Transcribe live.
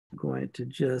going to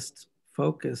just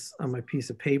focus on my piece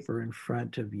of paper in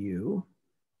front of you,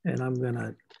 and I'm going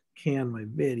to can my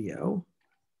video,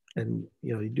 and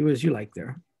you do as you like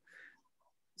there.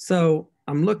 So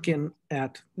I'm looking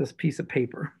at this piece of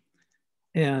paper,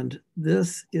 and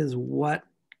this is what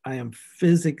I am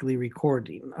physically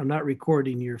recording. I'm not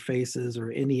recording your faces or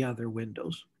any other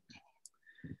windows,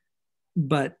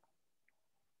 but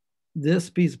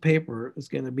this piece of paper is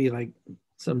going to be like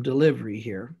some delivery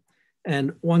here.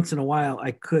 And once in a while, I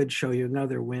could show you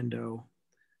another window,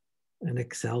 an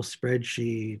Excel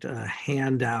spreadsheet, a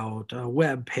handout, a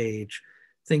web page,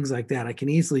 things like that. I can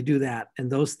easily do that.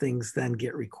 And those things then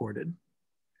get recorded.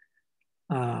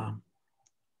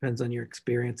 Depends on your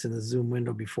experience in the Zoom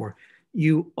window before.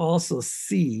 You also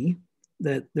see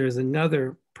that there's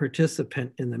another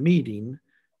participant in the meeting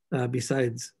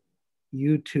besides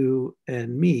you two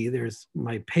and me. There's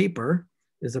my paper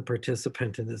is a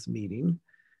participant in this meeting.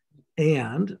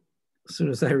 And as soon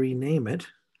as I rename it,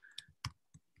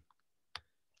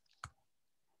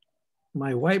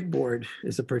 my whiteboard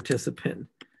is a participant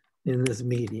in this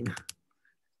meeting.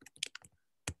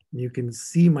 You can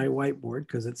see my whiteboard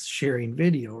because it's sharing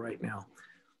video right now.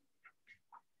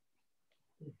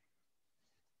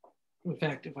 In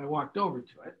fact, if I walked over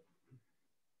to it,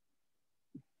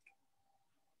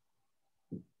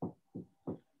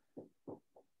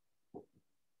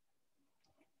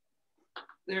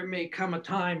 there may come a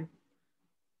time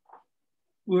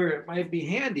where it might be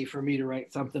handy for me to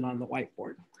write something on the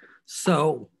whiteboard.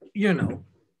 So,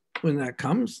 when that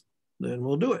comes, then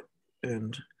we'll do it.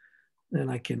 And then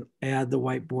I can add the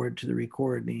whiteboard to the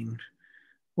recording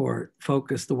or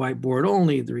focus the whiteboard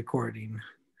only the recording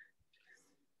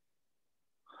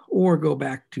or go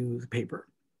back to the paper,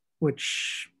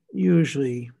 which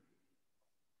usually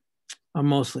I'm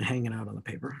mostly hanging out on the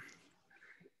paper.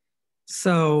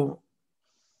 So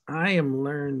I am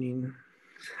learning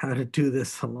how to do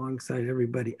this alongside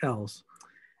everybody else.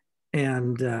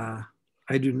 And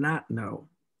I do not know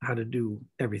how to do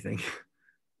everything,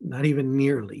 not even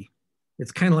nearly.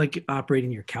 It's kind of like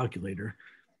operating your calculator.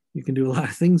 You can do a lot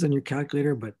of things on your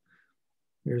calculator, but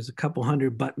there's a couple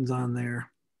hundred buttons on there,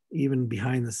 even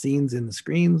behind the scenes in the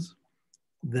screens,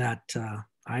 that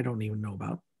I don't even know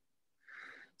about.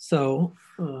 So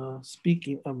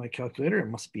speaking of my calculator, it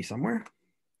must be somewhere.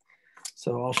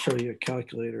 So I'll show you a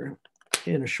calculator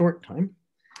in a short time.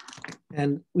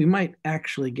 And we might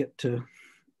actually get to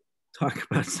talk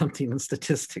about something in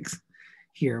statistics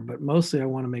here, but mostly I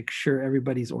want to make sure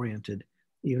everybody's oriented.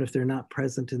 Even if they're not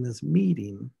present in this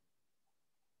meeting,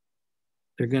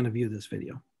 they're going to view this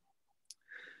video.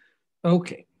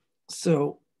 Okay,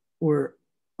 so we're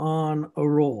on a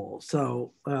roll.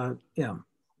 So yeah,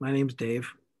 my name's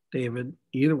Dave, David,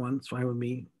 either one's fine with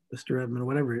me, Mr. Edmund,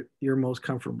 whatever you're most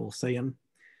comfortable saying.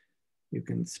 You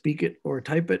can speak it or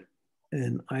type it,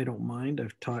 and I don't mind.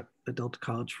 I've taught at Delta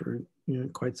College for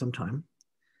quite some time.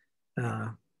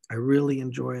 I really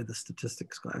enjoy the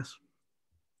statistics class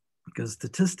because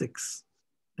statistics,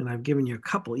 and I've given you a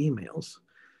couple emails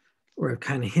where I've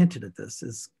kind of hinted at this,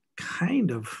 is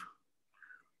kind of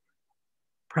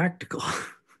practical.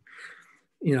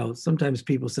 Sometimes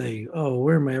people say, oh,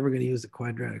 where am I ever going to use the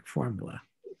quadratic formula?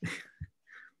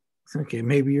 Okay,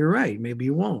 maybe you're right. Maybe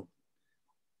you won't.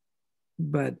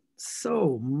 But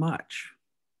so much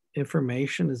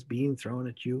information is being thrown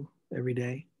at you every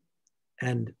day.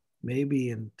 And maybe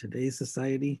in today's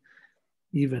society,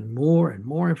 even more and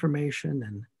more information.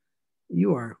 And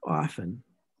you are often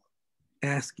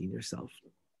asking yourself,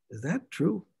 is that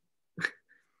true?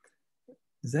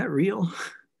 Is that real?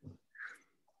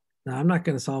 Now, I'm not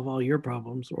going to solve all your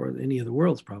problems or any of the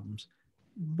world's problems,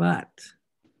 but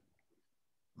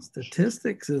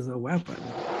statistics is a weapon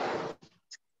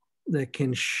that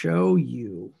can show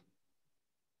you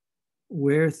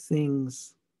where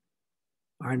things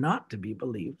are not to be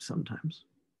believed sometimes.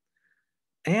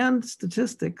 And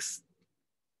statistics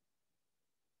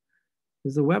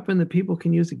is a weapon that people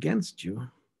can use against you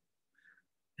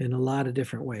in a lot of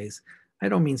different ways. I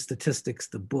don't mean statistics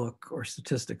the book or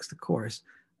statistics the course.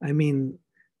 I mean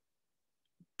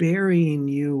burying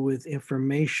you with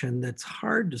information that's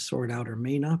hard to sort out or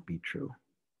may not be true.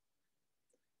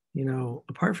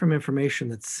 Apart from information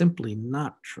that's simply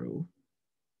not true,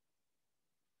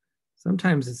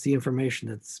 sometimes it's the information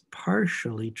that's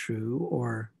partially true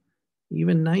or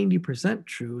even 90%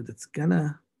 true that's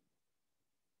gonna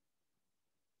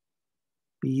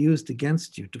be used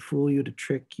against you, to fool you, to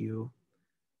trick you,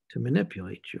 to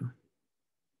manipulate you.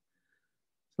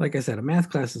 Like I said, a math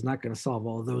class is not going to solve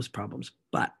all those problems,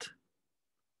 but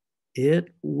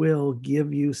it will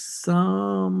give you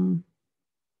some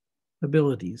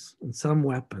abilities and some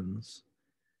weapons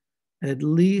at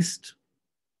least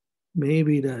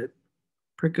maybe to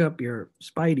prick up your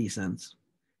spidey sense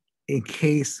in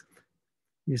case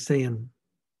you're saying,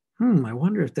 I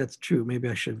wonder if that's true. Maybe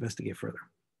I should investigate further.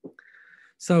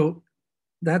 So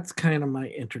that's kind of my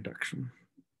introduction.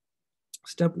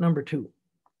 Step number 2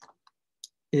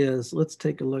 is let's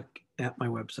take a look at my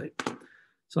website.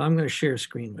 So I'm going to share a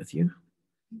screen with you.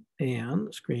 And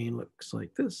the screen looks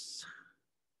like this.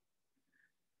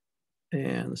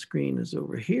 And the screen is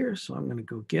over here. So I'm going to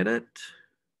go get it.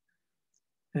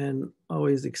 And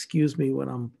always excuse me when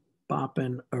I'm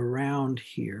bopping around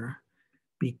here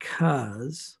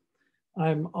because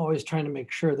I'm always trying to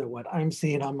make sure that what I'm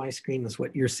seeing on my screen is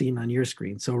what you're seeing on your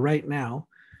screen. So right now,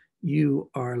 you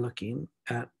are looking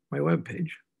at my webpage.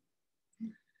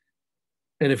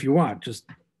 And if you want, just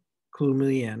clue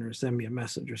me in or send me a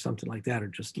message or something like that, or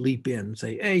just leap in and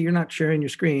say, hey, you're not sharing your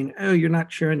screen. Oh, you're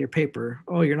not sharing your paper.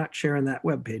 Oh, you're not sharing that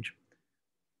webpage.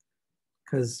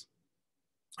 Because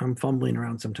I'm fumbling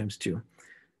around sometimes too.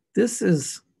 This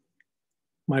is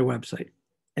my website.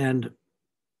 And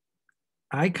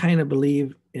I kind of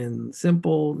believe in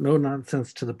simple, no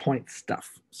nonsense, to the point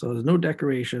stuff. So there's no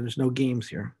decoration, there's no games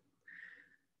here.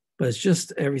 But it's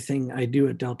just everything I do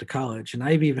at Delta College. And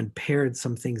I've even pared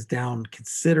some things down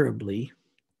considerably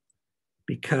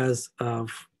because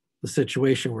of the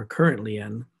situation we're currently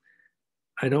in.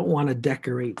 I don't want to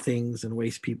decorate things and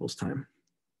waste people's time.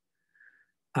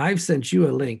 I've sent you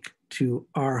a link to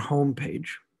our homepage.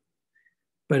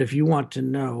 But if you want to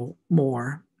know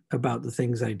more about the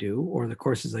things I do or the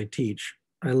courses I teach,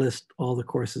 I list all the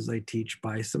courses I teach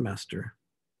by semester.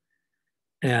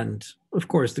 And of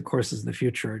course, the courses in the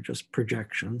future are just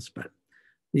projections, but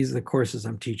these are the courses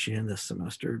I'm teaching in this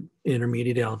semester: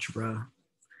 intermediate algebra,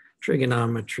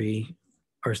 trigonometry,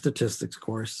 our statistics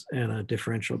course, and a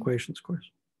differential equations course.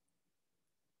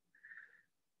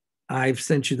 I've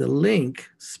sent you the link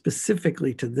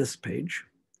specifically to this page.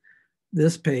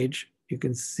 This page, you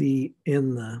can see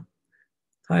in the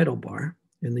title bar,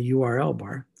 in the URL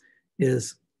bar,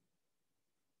 is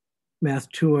Math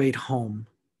 208 Home.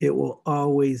 It will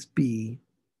always be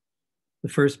the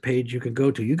first page you can go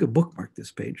to. You could bookmark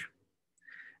this page.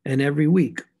 And every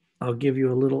week, I'll give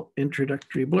you a little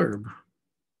introductory blurb.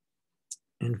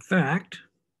 In fact,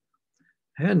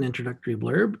 I had an introductory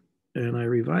blurb and I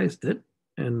revised it,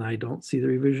 and I don't see the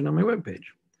revision on my webpage.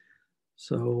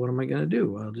 So what am I going to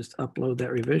do? I'll just upload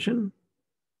that revision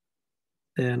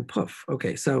and poof.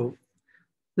 Okay, so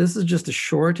this is just a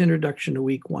short introduction to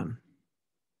week 1.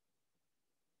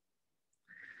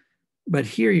 But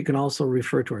here you can also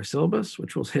refer to our syllabus,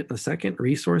 which we'll hit in a second,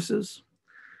 resources,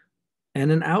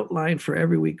 and an outline for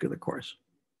every week of the course.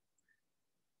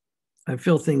 I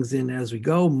fill things in as we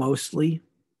go, mostly.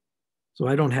 So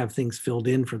I don't have things filled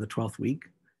in for the 12th week,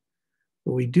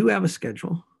 but we do have a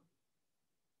schedule.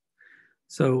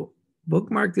 So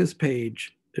bookmark this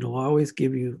page. It'll always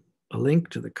give you a link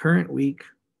to the current week,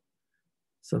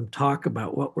 some talk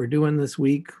about what we're doing this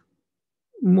week,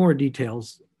 more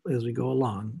details as we go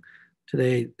along.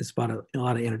 Today, it's about a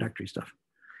lot of introductory stuff.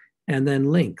 And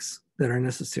then links that are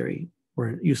necessary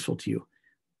or useful to you.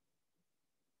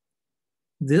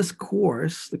 This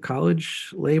course, the college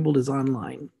labeled is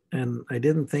online, and I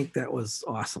didn't think that was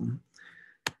awesome.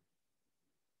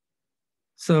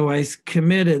 So I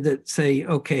committed that, say,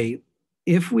 okay,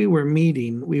 if we were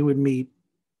meeting, we would meet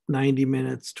 90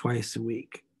 minutes twice a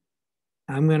week.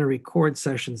 I'm going to record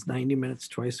sessions 90 minutes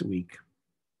twice a week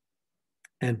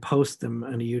and post them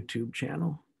on a YouTube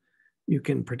channel. You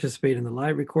can participate in the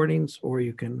live recordings, or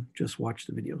you can just watch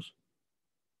the videos.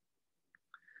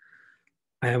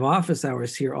 I have office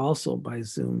hours here also by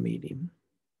Zoom meeting.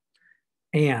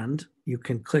 And you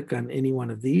can click on any one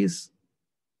of these,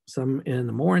 some in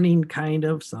the morning, kind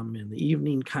of, some in the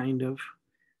evening, kind of.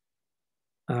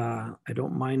 I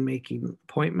don't mind making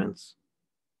appointments.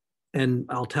 And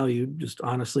I'll tell you just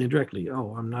honestly and directly,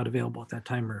 oh, I'm not available at that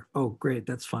time, or, oh, great,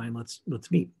 that's fine,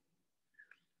 let's meet.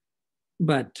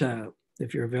 But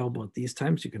if you're available at these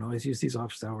times, you can always use these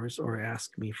office hours or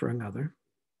ask me for another.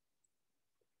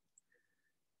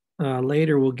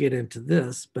 Later, we'll get into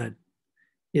this, but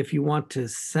if you want to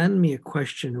send me a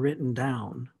question written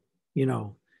down,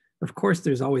 of course,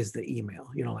 there's always the email,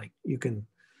 like you can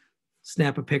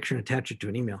snap a picture and attach it to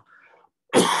an email.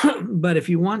 But if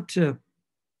you want to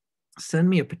send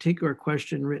me a particular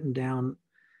question written down,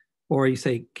 or you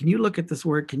say, can you look at this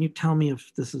work? Can you tell me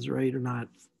if this is right or not?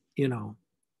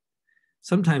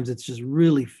 Sometimes it's just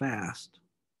really fast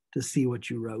to see what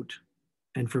you wrote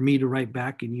and for me to write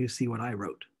back and you see what I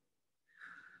wrote.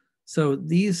 So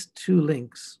these 2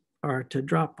 links are to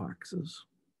Dropboxes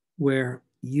where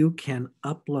you can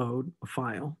upload a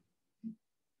file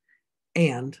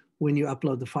And when you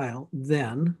upload the file,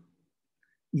 then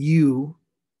you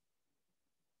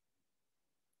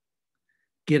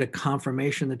get a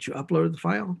confirmation that you uploaded the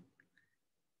file,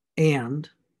 and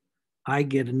I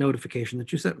get a notification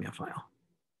that you sent me a file.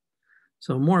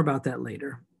 So more about that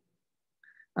later.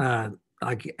 I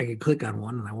can click on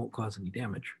one and I won't cause any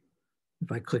damage.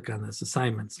 If I click on this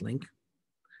assignments link,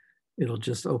 it'll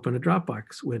just open a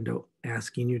Dropbox window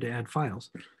asking you to add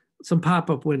files. Some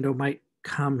pop-up window might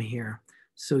come here,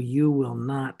 so you will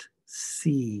not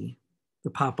see the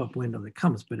pop-up window that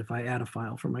comes. But if I add a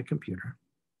file from my computer,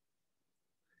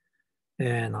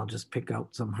 and I'll just pick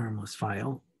out some harmless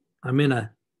file. I'm in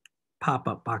a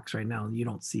pop-up box right now and you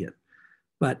don't see it.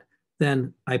 But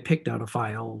then I picked out a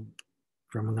file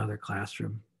from another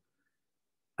classroom.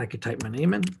 I could type my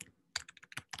name in. If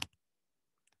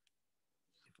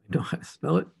I know how to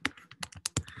spell it.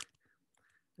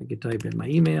 I could type in my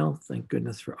email. Thank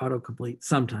goodness for autocomplete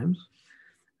sometimes.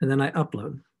 And then I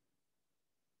upload.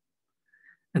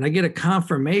 And I get a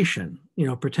confirmation,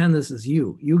 pretend this is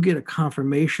you. You get a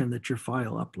confirmation that your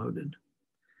file uploaded.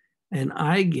 And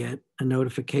I get a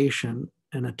notification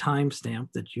and a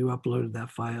timestamp that you uploaded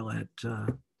that file at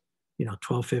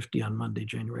 12:50 on Monday,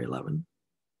 January 11.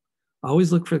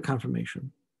 Always look for the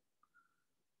confirmation.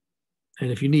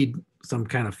 And if you need some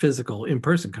kind of physical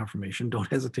in-person confirmation, don't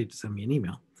hesitate to send me an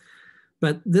email.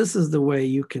 But this is the way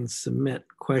you can submit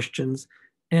questions,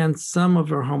 and some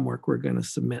of our homework we're going to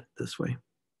submit this way.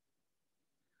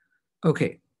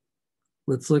 Okay,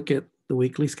 let's look at the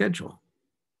weekly schedule.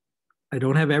 I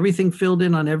don't have everything filled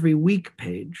in on every week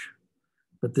page,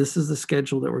 but this is the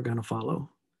schedule that we're going to follow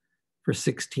for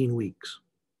 16 weeks.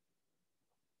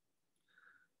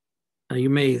 Now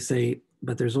you may say,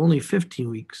 but there's only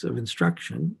 15 weeks of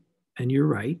instruction, and you're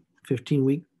right,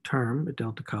 15-week term at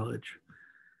Delta College.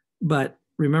 But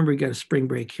remember, you got a spring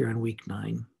break here on week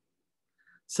 9.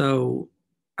 So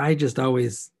I just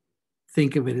always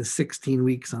think of it as 16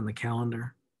 weeks on the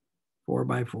calendar, 4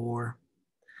 by 4.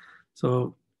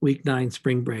 So week 9,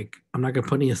 spring break. I'm not going to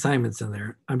put any assignments in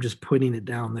there. I'm just putting it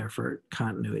down there for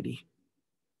continuity.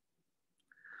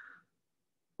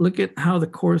 Look at how the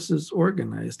course is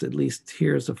organized. At least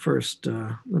here's a first,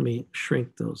 let me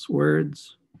shrink those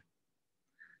words.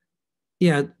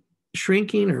 Yeah,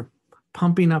 shrinking or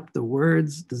pumping up the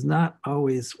words does not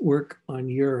always work on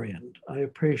your end. I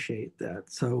appreciate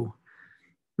that. So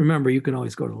remember, you can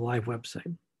always go to the live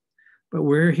website. But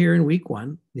we're here in week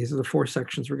 1. These are the 4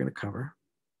 sections we're going to cover.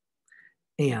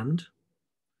 And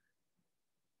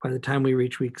by the time we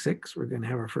reach week 6, we're going to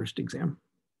have our first exam.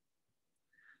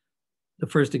 The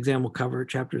first exam will cover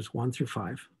chapters 1 through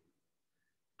 5.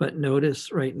 But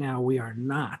notice right now we are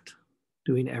not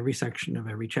doing every section of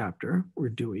every chapter. We're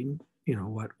doing,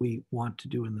 what we want to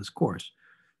do in this course,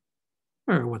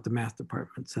 or what the math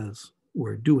department says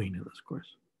we're doing in this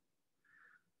course.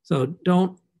 So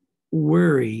don't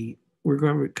worry. We're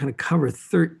going to kind of cover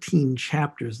 13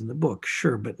 chapters in the book,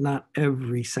 sure, but not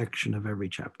every section of every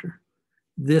chapter.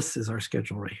 This is our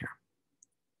schedule right here.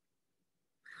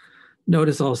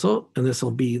 Notice also, and this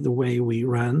will be the way we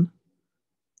run,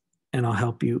 and I'll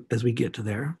help you as we get to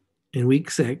there. In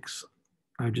week 6,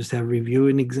 I just have review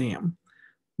and exam.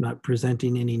 I'm not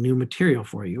presenting any new material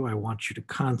for you. I want you to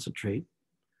concentrate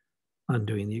on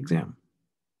doing the exam.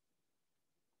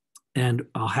 And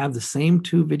I'll have the same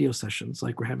 2 video sessions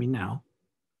like we're having now,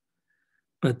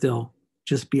 but they'll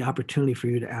just be opportunity for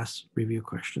you to ask review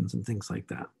questions and things like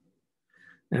that.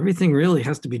 Everything really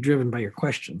has to be driven by your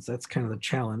questions. That's kind of the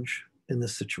challenge in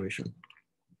this situation.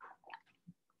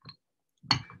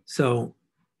 So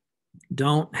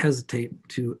don't hesitate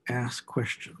to ask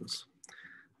questions.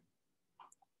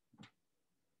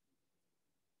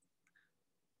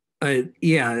 And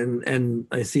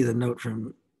I see the note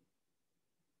from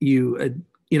you.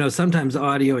 Sometimes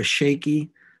audio is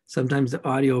shaky. Sometimes the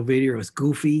audio video is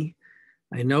goofy.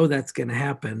 I know that's going to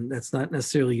happen. That's not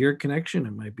necessarily your connection.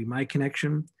 It might be my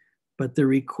connection, but the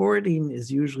recording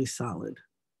is usually solid.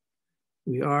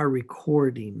 We are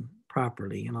recording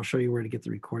properly, and I'll show you where to get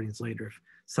the recordings later if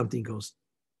something goes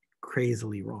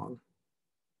crazily wrong.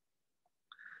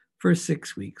 First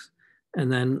 6 weeks,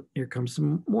 and then here comes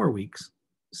some more weeks,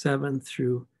 7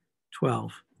 through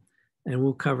 12, and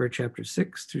we'll cover chapter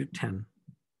 6 through 10,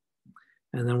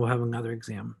 and then we'll have another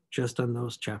exam just on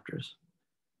those chapters.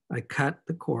 I cut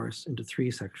the course into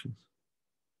 3 sections,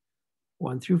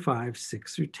 1 through 5,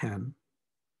 6 through 10.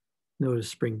 Notice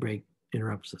spring break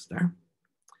interrupts us there.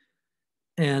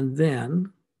 And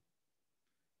then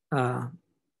the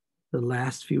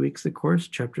last few weeks of the course,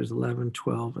 chapters 11,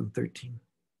 12, and 13,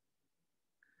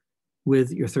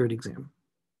 with your 3rd exam.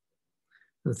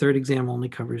 The third exam only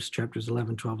covers chapters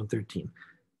 11, 12, and 13.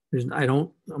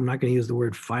 I'm not going to use the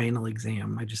word final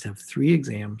exam. I just have 3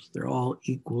 exams. They're all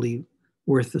equally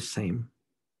worth the same.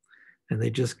 And they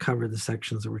just cover the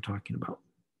sections that we're talking about.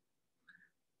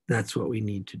 That's what we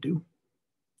need to do.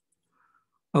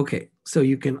 Okay, so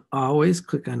you can always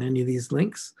click on any of these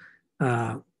links.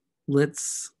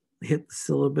 Let's hit the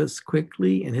syllabus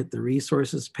quickly and hit the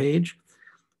resources page.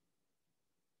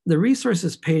 The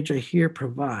resources page I here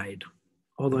provide,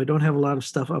 although I don't have a lot of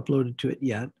stuff uploaded to it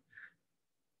yet,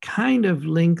 kind of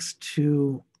links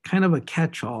to kind of a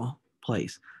catch-all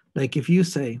place. Like if you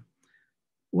say,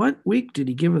 what week did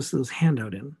he give us those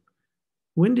handout in?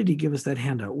 When did he give us that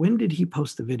handout? When did he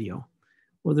post the video?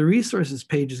 Well, the resources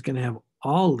page is going to have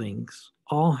all links,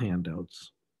 all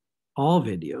handouts, all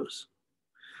videos.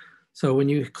 So when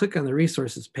you click on the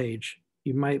resources page,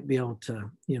 you might be able to,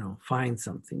 find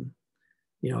something,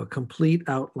 a complete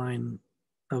outline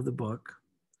of the book.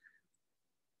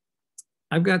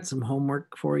 I've got some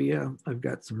homework for you. I've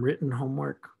got some written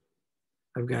homework.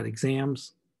 I've got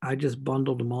exams. I just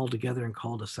bundled them all together and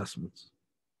called assessments.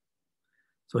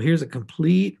 So here's a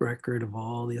complete record of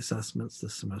all the assessments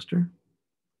this semester.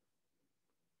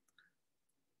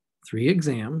 3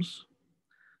 exams.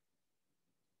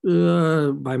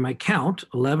 By my count,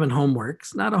 11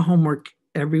 homeworks. Not a homework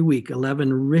every week,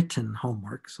 11 written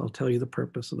homeworks. I'll tell you the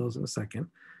purpose of those in a second.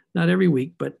 Not every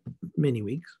week, but many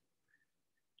weeks.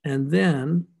 And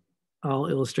then I'll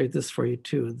illustrate this for you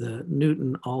too, the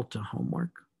Newton Alta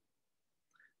homework,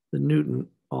 the Newton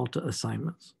Alta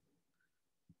assignments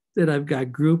that I've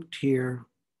got grouped here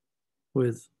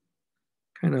with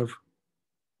kind of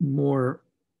more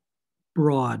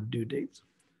broad due dates.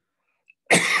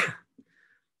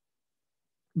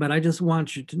 But I just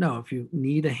want you to know, if you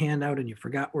need a handout and you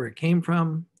forgot where it came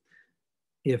from,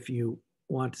 if you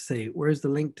want to say, where's the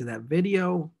link to that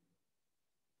video?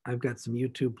 I've got some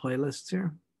YouTube playlists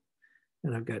here,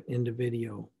 and I've got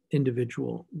individual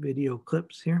video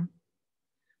clips here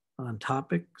on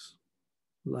topics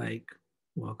like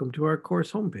welcome to our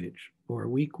course homepage or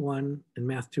week 1 in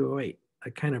Math 208. I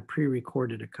kind of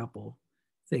pre-recorded a couple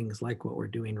things like what we're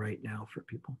doing right now for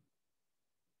people.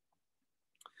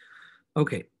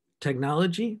 Okay,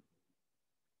 technology.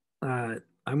 I'm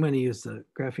going to use the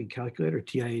graphing calculator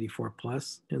TI-84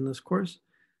 Plus in this course,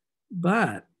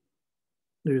 but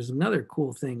there's another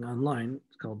cool thing online.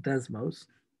 It's called Desmos.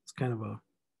 It's kind of a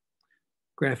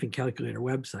graphing calculator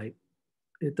website.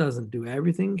 It doesn't do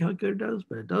everything calculator does,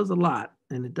 but it does a lot,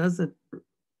 and it does it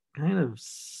kind of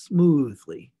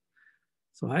smoothly.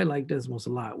 So I like Desmos a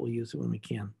lot. We'll use it when we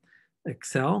can.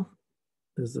 Excel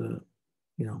is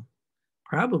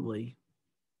probably,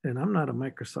 and I'm not a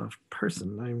Microsoft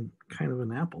person. I'm kind of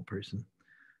an Apple person.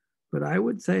 But I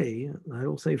will say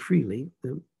freely,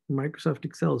 that Microsoft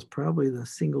Excel is probably the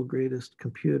single greatest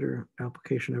computer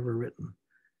application ever written.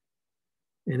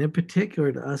 And in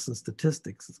particular to us in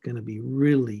statistics, it's going to be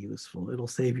really useful. It'll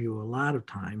save you a lot of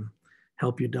time,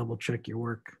 help you double check your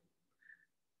work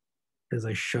as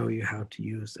I show you how to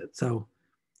use it. So,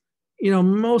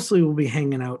 mostly we'll be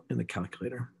hanging out in the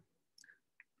calculator.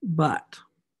 But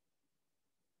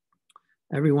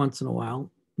every once in a while,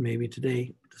 maybe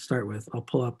today to start with, I'll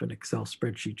pull up an Excel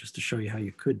spreadsheet just to show you how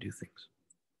you could do things.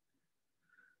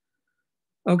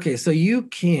 Okay, so you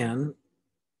can,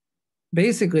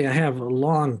 basically I have a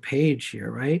long page here,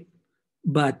 right?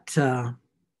 But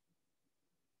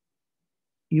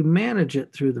you manage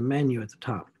it through the menu at the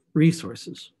top,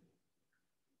 resources,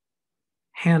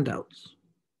 handouts,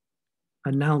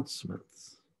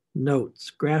 announcements,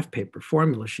 notes, graph paper,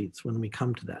 formula sheets when we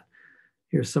come to that.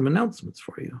 Here's some announcements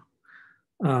for you.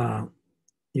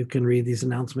 You can read these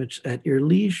announcements at your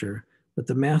leisure, but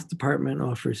the math department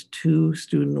offers 2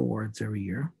 student awards every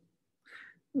year,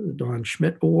 the Don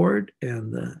Schmidt Award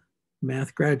and the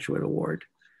Math Graduate Award.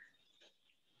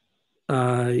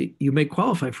 You may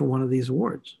qualify for one of these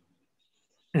awards.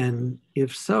 And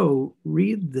if so,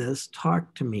 read this,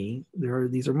 talk to me.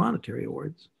 These are monetary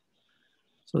awards.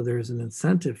 So there's an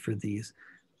incentive for these.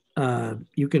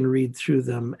 You can read through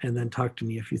them and then talk to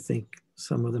me if you think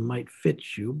some of them might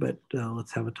fit you, but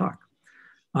let's have a talk.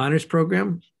 Honors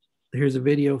program. Here's a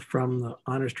video from the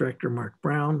honors director, Mark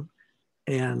Brown.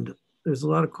 And there's a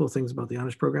lot of cool things about the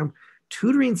honors program.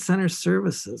 Tutoring center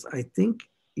services. I think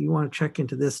you want to check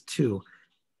into this too,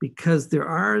 because there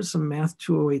are some Math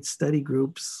 208 study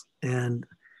groups. And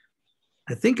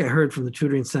I think I heard from the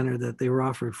tutoring center that they were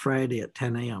offered Friday at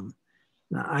 10 a.m.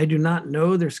 Now, I do not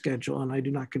know their schedule and I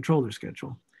do not control their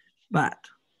schedule, but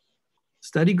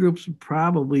study groups would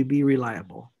probably be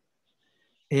reliable.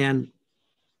 And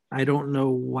I don't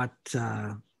know what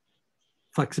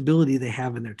flexibility they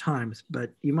have in their times,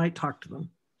 but you might talk to them.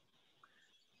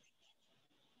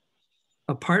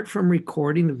 Apart from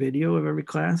recording the video of every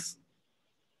class,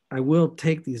 I will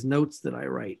take these notes that I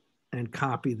write and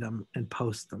copy them and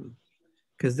post them.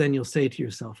 Because then you'll say to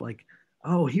yourself, like,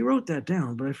 oh, he wrote that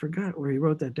down, but I forgot where he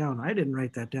wrote that down. I didn't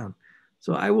write that down.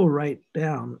 So I will write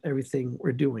down everything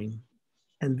we're doing.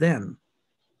 And then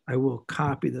I will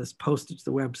copy this, post it to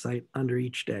the website under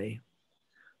each day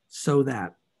so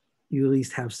that you at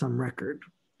least have some record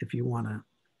if you want to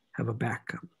have a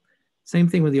backup. Same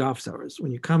thing with the office hours.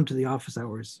 When you come to the office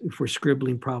hours, if we're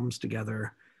scribbling problems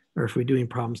together or if we're doing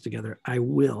problems together, I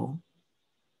will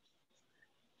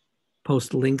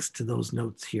post links to those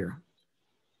notes here.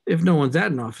 If no one's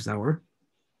at an office hour,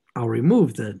 I'll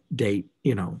remove the date,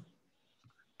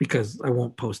 because I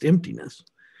won't post emptiness.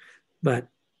 But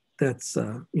that's,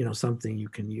 something you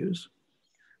can use.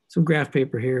 Some graph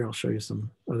paper here. I'll show you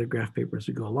some other graph paper as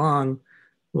we go along.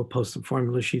 We'll post some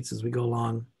formula sheets as we go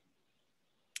along.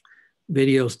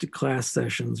 Videos to class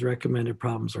sessions, recommended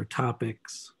problems or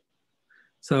topics.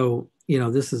 So,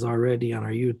 this is already on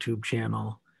our YouTube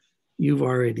channel. You've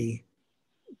already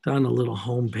done a little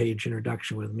homepage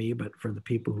introduction with me, but for the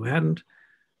people who hadn't,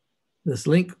 this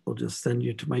link will just send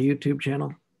you to my YouTube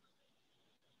channel.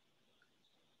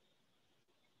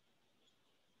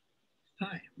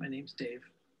 Hi, my name's David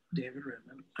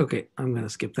Redmond. Okay, I'm going to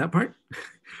skip that part.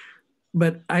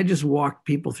 But I just walked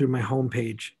people through my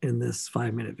homepage in this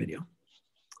 5-minute video.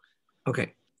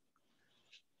 Okay.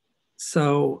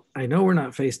 So I know we're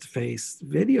not face-to-face.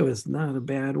 Video is not a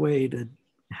bad way to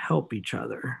help each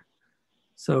other.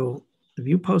 So if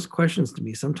you post questions to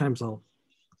me, sometimes I'll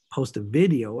post a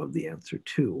video of the answer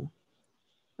too.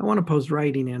 I want to post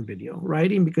writing and video.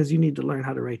 Writing because you need to learn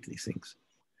how to write these things.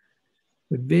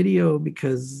 With video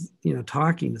because,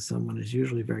 talking to someone is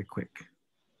usually very quick.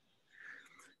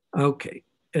 Okay,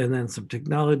 and then some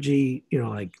technology,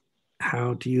 like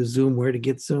how to use Zoom, where to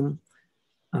get Zoom.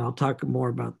 I'll talk more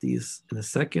about these in a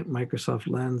second. Microsoft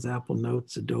Lens, Apple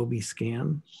Notes, Adobe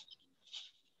Scan.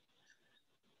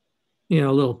 A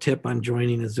little tip on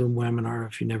joining a Zoom webinar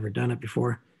if you've never done it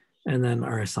before. And then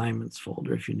our assignments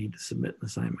folder if you need to submit an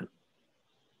assignment.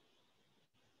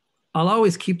 I'll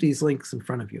always keep these links in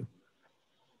front of you.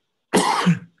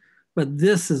 But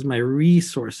this is my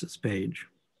resources page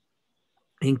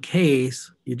in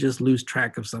case you just lose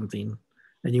track of something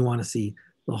and you want to see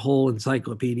the whole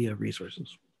encyclopedia of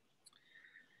resources.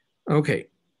 Okay,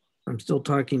 I'm still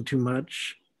talking too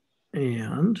much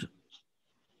and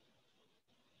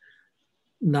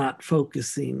not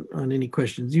focusing on any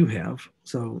questions you have.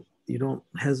 So you don't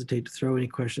hesitate to throw any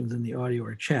questions in the audio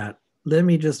or chat. Let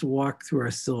me just walk through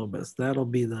our syllabus. That'll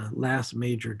be the last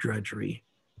major drudgery.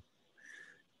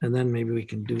 And then maybe we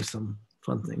can do some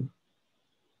fun thing.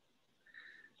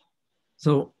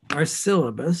 So our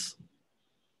syllabus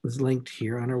is linked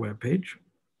here on our webpage.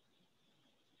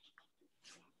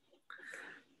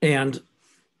 And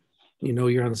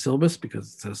you're on the syllabus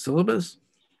because it says syllabus.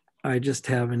 I just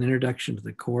have an introduction to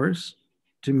the course,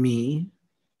 to me,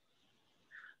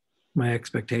 my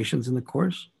expectations in the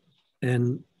course,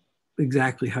 and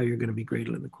exactly how you're going to be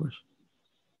graded in the course.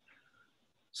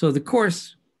 So the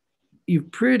course,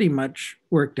 you've pretty much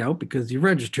worked out because you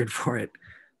registered for it.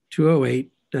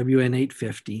 208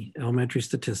 WN850, Elementary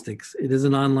Statistics. It is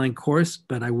an online course,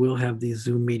 but I will have these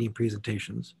Zoom meeting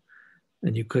presentations.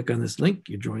 And you click on this link,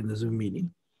 you join the Zoom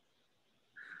meeting.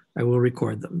 I will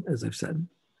record them, as I've said.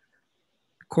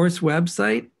 The course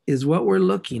website is what we're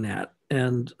looking at.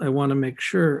 And I want to make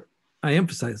sure I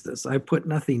emphasize this. I put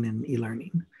nothing in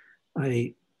e-learning.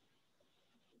 I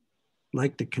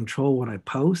like to control what I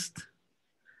post.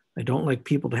 I don't like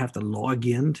people to have to log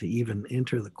in to even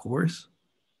enter the course.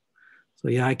 So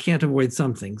yeah, I can't avoid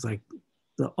some things, like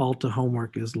the Alta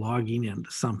homework is logging into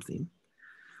something.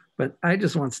 But I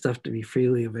just want stuff to be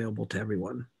freely available to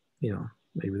everyone.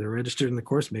 Maybe they're registered in the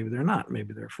course, maybe they're not,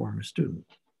 maybe they're a former student.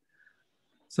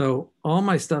 So all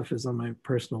my stuff is on my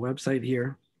personal website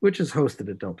here, which is hosted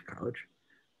at Delta College,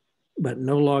 but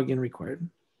no login required.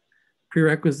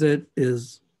 Prerequisite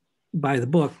is by the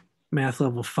book, Math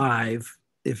Level 5.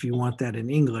 If you want that in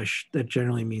English, that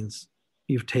generally means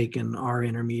you've taken our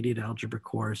intermediate algebra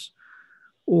course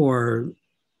or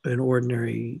an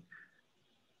ordinary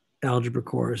algebra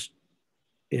course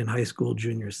in high school,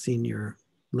 junior, senior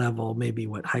level, maybe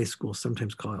what high schools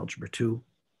sometimes call Algebra 2,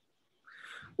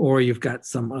 or you've got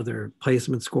some other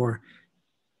placement score.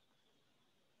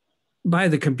 By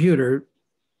the computer,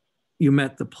 you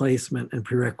met the placement and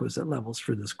prerequisite levels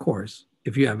for this course.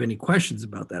 If you have any questions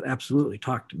about that, absolutely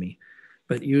talk to me.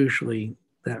 But usually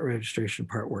that registration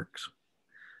part works.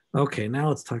 Okay, now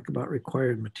let's talk about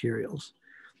required materials.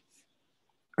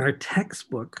 Our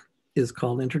textbook is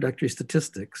called Introductory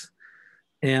Statistics,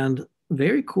 and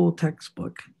very cool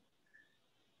textbook.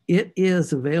 It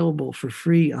is available for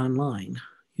free online.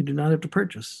 You do not have to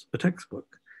purchase a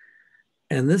textbook.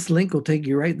 And this link will take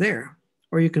you right there,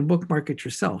 or you can bookmark it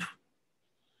yourself.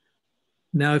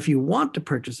 Now, if you want to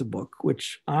purchase a book,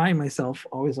 which I myself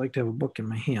always like to have a book in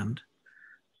my hand,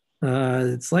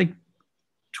 it's like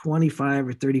 $25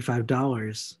 or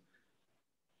 $35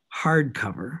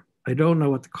 hardcover. I don't know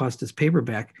what the cost is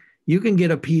paperback. You can get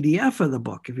a PDF of the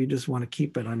book if you just want to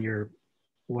keep it on your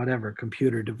whatever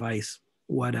computer device,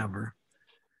 whatever,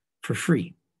 for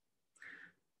free.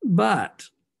 But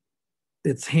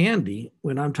it's handy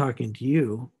when I'm talking to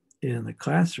you in the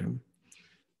classroom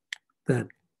that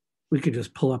we could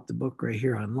just pull up the book right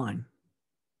here online.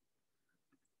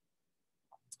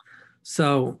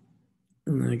 So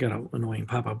I got an annoying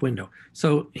pop-up window.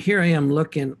 So here I am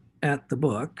looking at the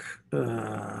book.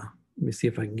 Let me see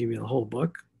if I can give you the whole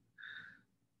book.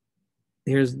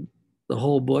 Here's the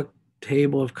whole book,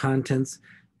 table of contents.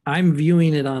 I'm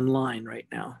viewing it online right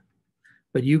now,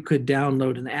 but you could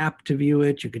download an app to view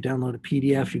it. You could download a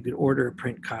PDF. You could order a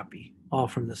print copy, all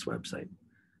from this website.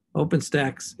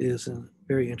 OpenStax is a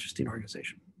very interesting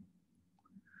organization.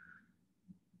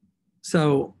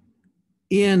 So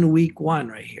in week 1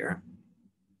 right here,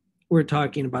 we're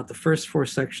talking about the first 4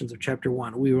 sections of chapter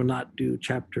 1. We will not do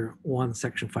chapter 1,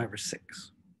 section 5 or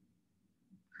 6.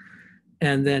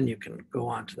 And then you can go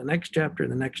on to the next chapter,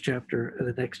 the next chapter, and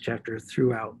the next chapter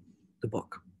throughout the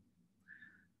book.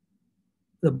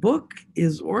 The book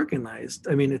is organized.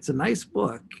 I mean, it's a nice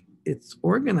book. It's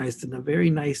organized in a very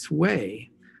nice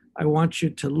way. I want you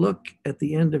to look at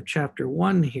the end of chapter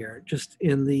 1 here, just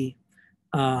in the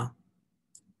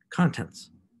contents.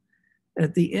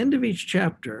 At the end of each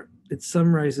chapter, it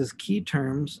summarizes key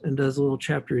terms and does a little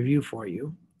chapter review for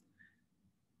you.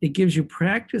 It gives you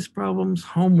practice problems,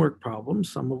 homework problems,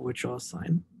 some of which I'll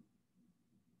assign.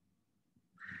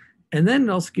 And then it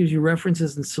also gives you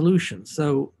references and solutions.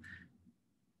 So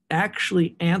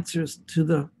actually answers to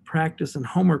the practice and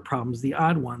homework problems, the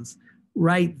odd ones,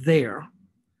 right there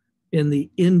in the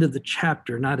end of the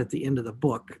chapter, not at the end of the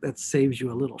book. That saves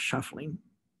you a little shuffling.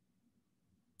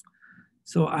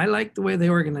 So I like the way they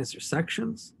organize their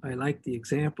sections. I like the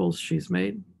examples she's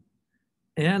made.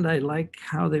 And I like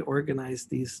how they organize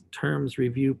these terms,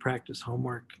 review, practice,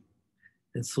 homework,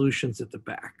 and solutions at the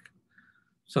back.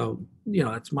 So, you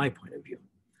know, that's my point of view.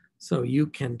 So you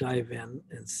can dive in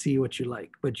and see what you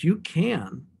like, but you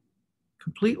can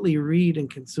completely read and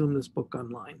consume this book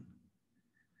online.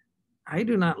 I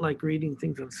do not like reading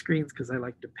things on screens because I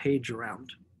like to page around.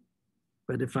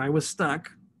 But if I was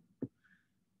stuck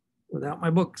without my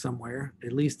book somewhere,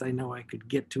 at least I know I could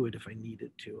get to it if I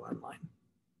needed to online.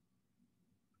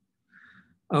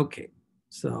 Okay,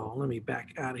 so let me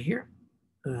back out of here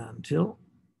until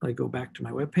I go back to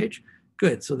my webpage.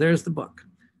 Good, so there's the book.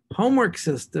 Homework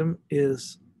system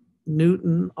is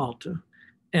Newton Alta.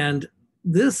 And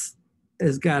this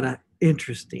has got an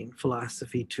interesting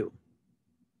philosophy too.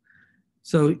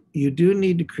 So you do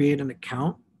need to create an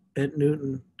account at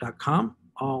newton.com.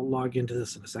 I'll log into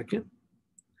this in a second.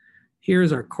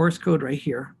 Here's our course code right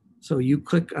here. So you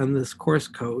click on this course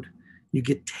code, you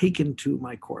get taken to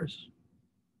my course.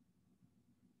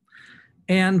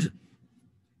 And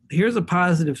here's a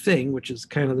positive thing, which is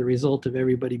kind of the result of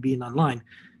everybody being online.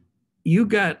 You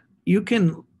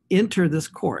can enter this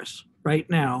course right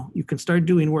now. You can start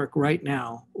doing work right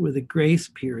now with a grace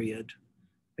period.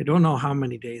 I don't know how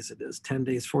many days it is, 10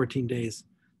 days, 14 days.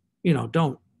 You know,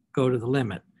 don't go to the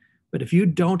limit. But if you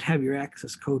don't have your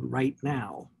access code right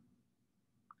now,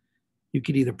 you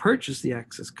could either purchase the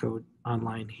access code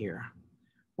online here,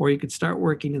 or you could start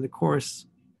working in the course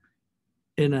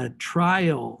in a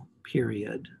trial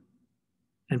period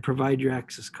and provide your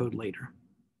access code later.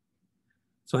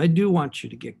 So I do want you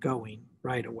to get going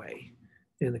right away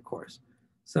in the course.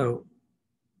 So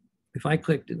if I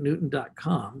clicked at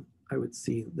newton.com, I would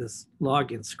see this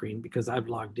login screen because I've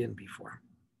logged in before.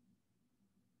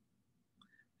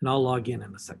 And I'll log in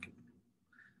a second.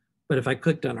 But if I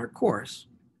clicked on our course,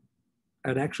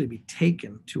 I'd actually be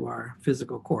taken to our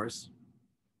physical course,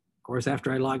 of course,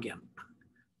 after I log in.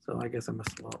 So I guess I might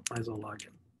as well log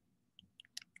in.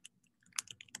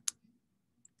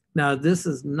 Now, this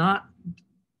is not,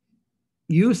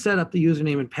 you set up the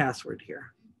username and password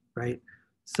here, right?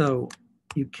 So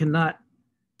you cannot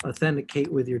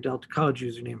authenticate with your Delta College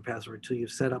username and password until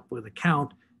you've set up with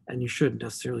account, and you shouldn't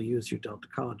necessarily use your Delta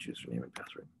College username and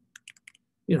password.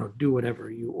 You know, do whatever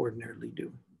you ordinarily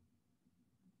do.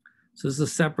 So this is a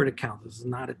separate account. This is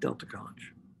not at Delta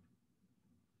College.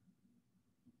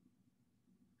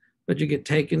 but you get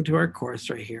taken to our course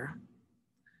right here.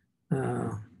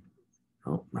 Oh,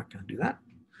 not going to do that.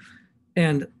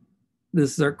 And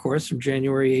this is our course from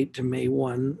January 8 to May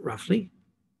 1, roughly.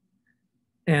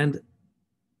 And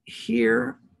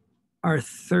here are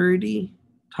 30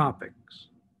 topics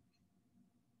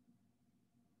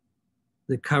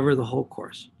that cover the whole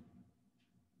course.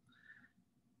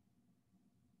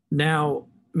 Now,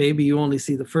 maybe you only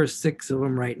see the first 6 of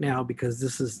them right now because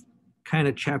this is kind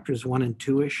of chapters 1 and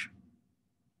 2-ish.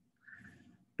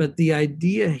 But the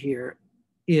idea here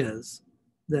is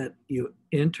that you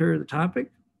enter the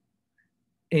topic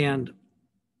and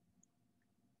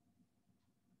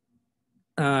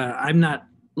I'm not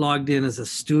logged in as a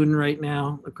student right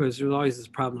now. Of course, there's always this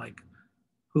problem like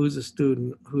who's a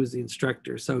student, who's the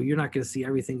instructor. So you're not going to see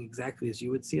everything exactly as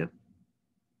you would see it.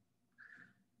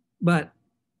 But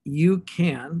you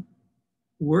can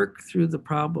work through the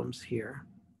problems here,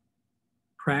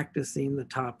 practicing the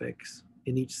topics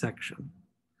in each section.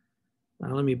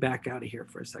 Now let me back out of here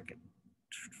for a second.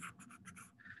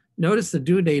 Notice the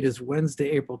due date is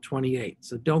Wednesday, April 28th.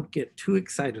 So don't get too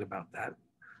excited about that.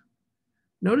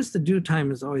 Notice the due time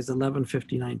is always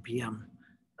 11:59 p.m.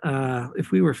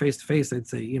 If we were face-to-face, I'd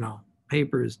say,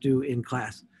 paper is due in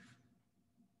class.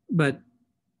 But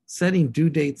setting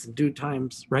due dates and due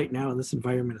times right now in this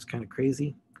environment is kind of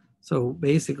crazy. So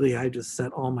basically, I just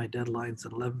set all my deadlines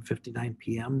at 11:59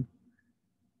 p.m.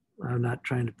 I'm not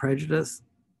trying to prejudice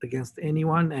against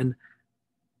anyone, and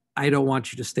I don't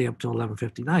want you to stay up till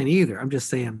 11:59 either. I'm just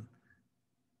saying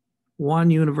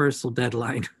one universal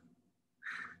deadline.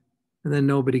 And then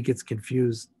nobody gets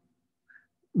confused,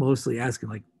 mostly asking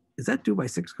like, is that due by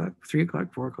 6 o'clock, 3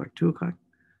 o'clock, 4 o'clock, 2 o'clock?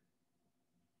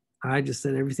 I just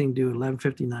said everything due at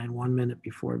 11:59, 1 minute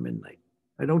before midnight.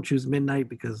 I don't choose midnight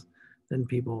because then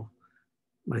people,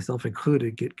 myself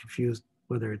included, get confused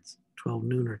whether it's 12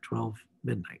 noon or 12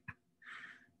 midnight.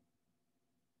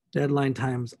 Deadline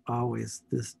time's always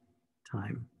this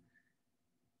time.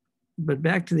 But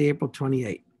back to the April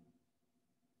 28th.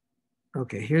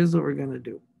 Okay, here's what we're gonna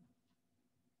do.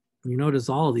 You notice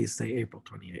all of these say April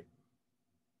 28th.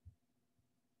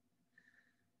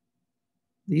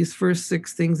 These first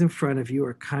 6 things in front of you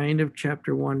are kind of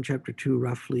chapter 1, chapter 2,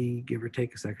 roughly, give or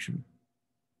take a section.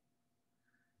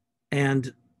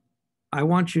 And I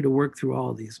want you to work through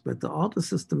all of these, but the ALTA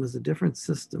system is a different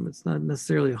system. It's not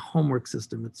necessarily a homework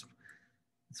system. It's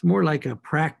more like a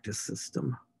practice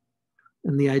system.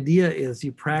 And the idea is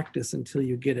you practice until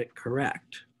you get it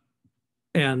correct.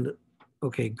 And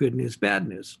okay, good news, bad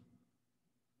news.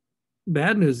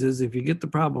 Bad news is if you get the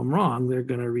problem wrong, they're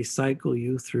going to recycle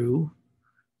you through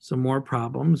some more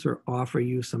problems or offer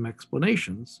you some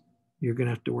explanations. You're going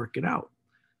to have to work it out.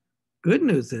 Good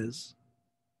news is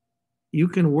you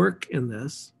can work in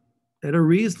this at a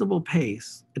reasonable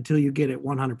pace until you get it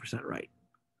 100% right.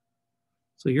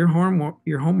 So your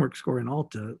homework score in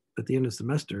ALTA at the end of the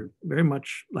semester, very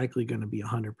much likely going to be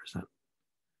 100%.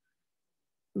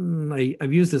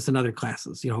 I've used this in other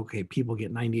classes. Okay, people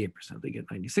get 98%, they get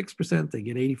 96%, they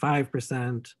get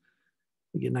 85%,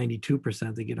 they get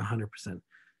 92%, they get 100%.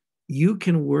 You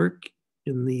can work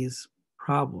in these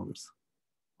problems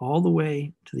all the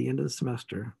way to the end of the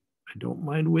semester. I don't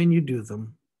mind when you do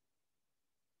them,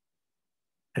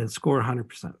 and score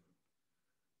 100%.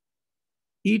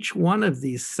 Each one of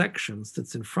these sections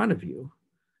that's in front of you,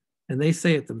 and they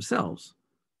say it themselves,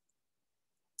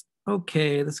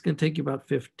 okay, this is going to take you about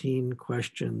 15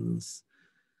 questions.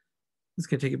 This is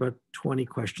going to take you about 20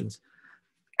 questions.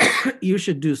 You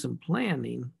should do some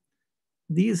planning.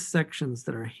 These sections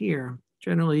that are here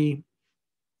generally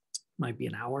might be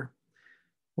an hour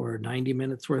or 90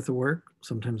 minutes worth of work,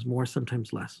 sometimes more,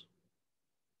 sometimes less.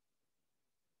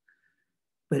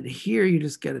 But here you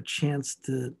just get a chance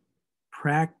to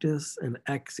practice and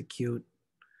execute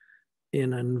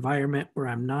in an environment where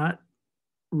I'm not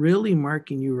really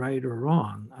marking you right or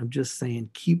wrong. I'm just saying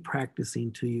keep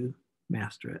practicing till you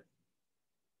master it.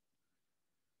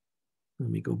 Let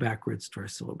me go backwards to our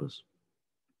syllabus,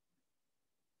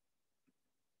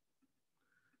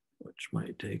 which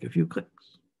might take a few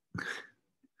clicks. A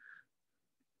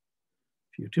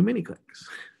few too many clicks.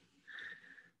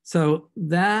 So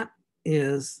that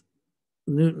is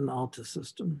Newton ALTA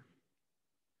system.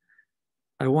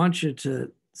 I want you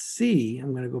to see,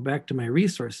 I'm going to go back to my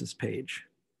resources page,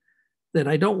 that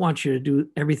I don't want you to do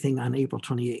everything on April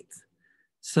 28th.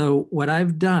 So what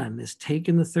I've done is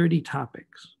taken the 30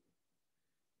 topics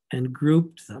and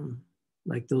grouped them,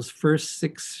 like those first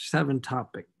 6, 7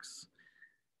 topics.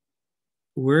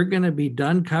 We're going to be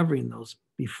done covering those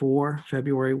before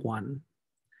February 1.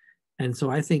 And so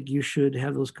I think you should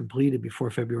have those completed before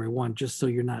February 1, just so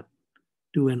you're not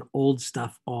doing old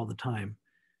stuff all the time.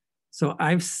 So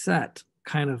I've set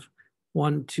kind of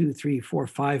 1, 2, 3, 4,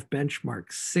 5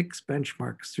 benchmarks, 6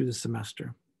 benchmarks through the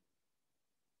semester.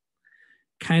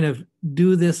 Kind of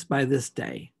do this by this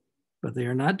day, but they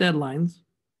are not deadlines.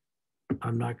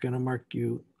 I'm not going to mark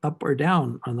you up or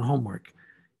down on the homework.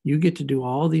 You get to do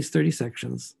all these 30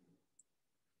 sections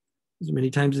as many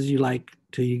times as you like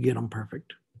till you get them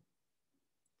perfect.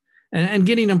 And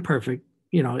getting them perfect,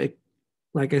 you know, it,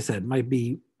 like I said, might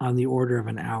be on the order of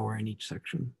an hour in each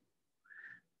section.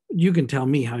 You can tell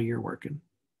me how you're working.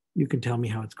 You can tell me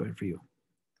how it's going for you.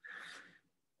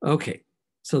 Okay,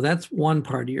 so that's one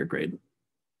part of your grade.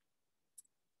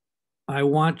 I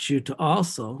want you to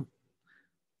also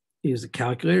use a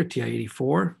calculator,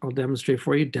 TI-84. I'll demonstrate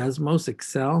for you, Desmos,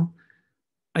 Excel.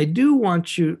 I do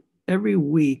want you every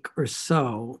week or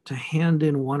so to hand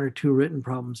in 1 or 2 written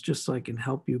problems just so I can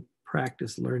help you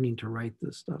practice learning to write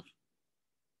this stuff.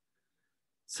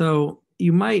 So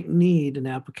you might need an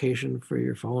application for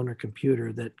your phone or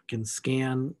computer that can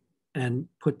scan and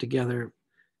put together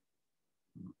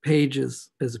pages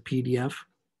as a PDF.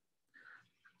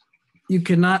 You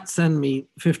cannot send me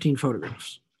 15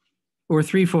 photographs or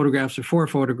 3 photographs or 4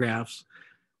 photographs,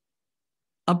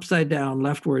 upside down,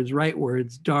 leftwards,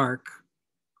 rightwards, dark,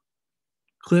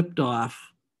 clipped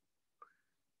off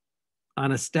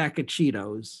on a stack of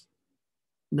Cheetos.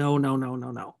 No, no, no,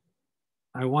 no, no.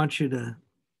 I want you to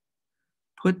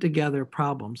put together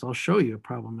problems. I'll show you a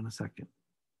problem in a second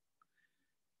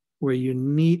where you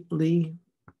neatly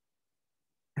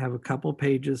have a couple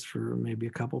pages for maybe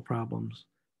a couple problems,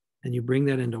 and you bring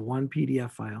that into one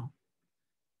PDF file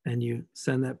and you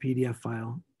send that PDF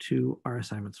file to our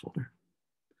assignments folder.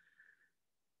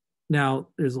 Now,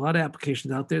 there's a lot of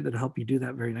applications out there that help you do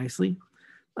that very nicely.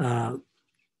 I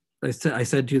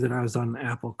said to you that I was on an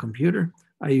Apple computer.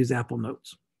 I use Apple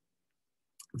Notes.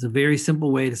 It's a very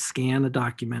simple way to scan a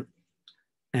document.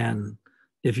 And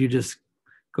if you just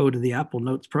go to the Apple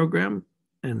Notes program,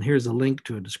 and here's a link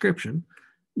to a description,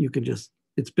 you can just,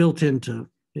 it's built into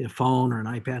a phone or an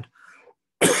iPad.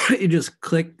 You just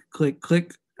click, click,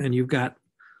 click, and you've got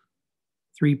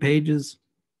 3 pages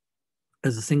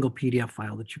as a single PDF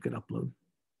file that you could upload.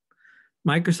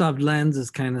 Microsoft Lens is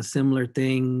kind of a similar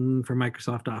thing for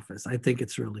Microsoft Office. I think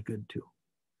it's really good too.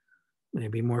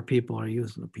 Maybe more people are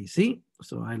using a PC,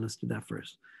 so I listed that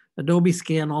first. Adobe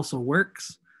Scan also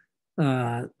works.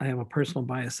 I have a personal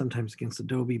bias sometimes against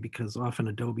Adobe because often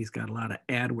Adobe's got a lot of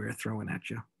adware thrown at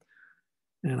you.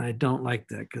 And I don't like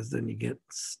that because then you get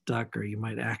stuck or you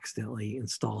might accidentally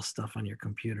install stuff on your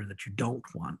computer that you don't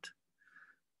want.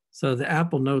 So the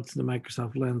Apple Notes and the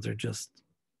Microsoft Lens are just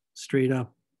straight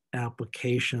up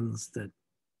applications that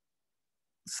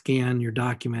scan your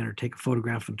document or take a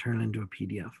photograph and turn it into a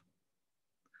PDF.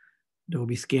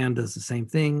 Adobe Scan does the same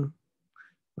thing,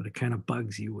 but it kind of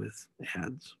bugs you with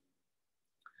ads.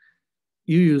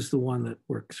 You use the one that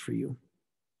works for you.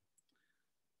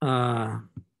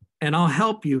 And I'll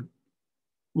help you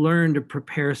learn to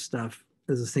prepare stuff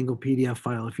as a single PDF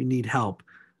file if you need help.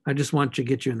 I just want to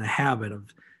get you in the habit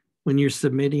of when you're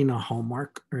submitting a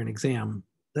homework or an exam,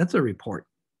 that's a report.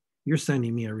 You're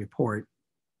sending me a report.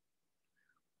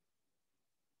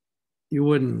 You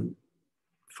wouldn't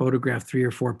photograph 3 or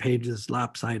 4 pages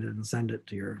lopsided and send it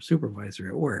to your supervisor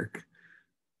at work.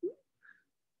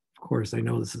 Of course, I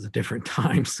know this is a different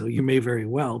time, so you may very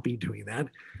well be doing that.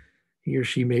 He or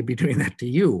she may be doing that to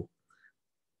you.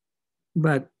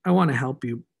 But I want to help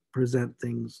you present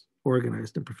things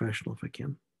organized and professional if I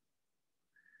can.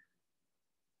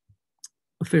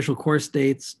 Official course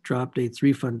dates, drop dates,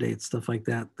 refund dates, stuff like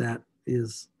that, that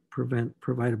is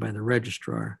provided by the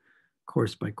registrar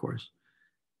course by course.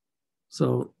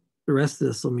 So the rest of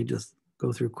this, let me just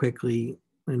go through quickly.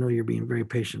 I know you're being very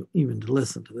patient even to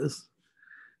listen to this,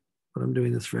 but I'm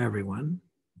doing this for everyone.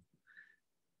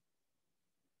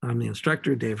 I'm the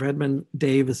instructor, Dave Redmond.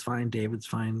 Dave is fine, David's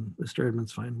fine, Mr.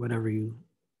 Redmond's fine, whatever you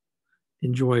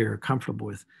enjoy or are comfortable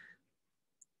with.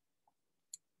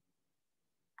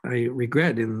 I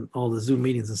regret in all the Zoom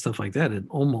meetings and stuff like that, it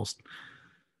almost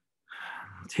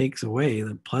takes away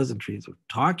the pleasantries of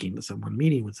talking to someone,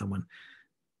 meeting with someone.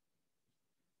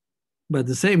 But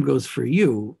the same goes for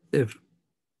you. If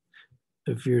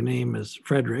your name is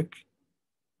Frederick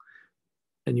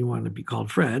and you want to be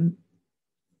called Fred,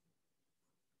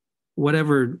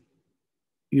 whatever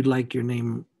you'd like your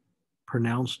name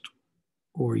pronounced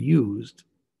or used,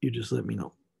 you just let me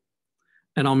know.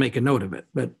 And I'll make a note of it.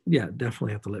 But yeah,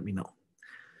 definitely have to let me know.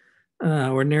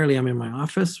 Ordinarily, I'm in my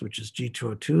office, which is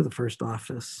G202, the first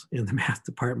office in the math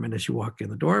department as you walk in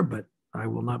the door, but I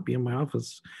will not be in my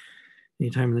office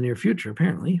anytime in the near future,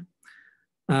 apparently.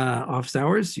 Office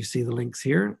hours, you see the links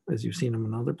here as you've seen them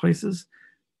in other places.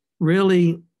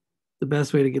 Really, the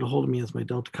best way to get a hold of me is my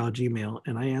Delta College email,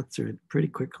 and I answer it pretty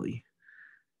quickly.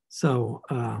 So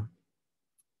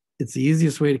it's the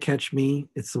easiest way to catch me.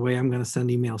 It's the way I'm going to send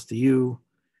emails to you,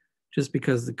 just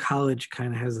because the college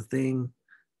kind of has a thing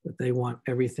that they want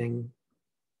everything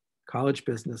college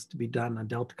business to be done on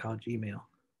Delta College email.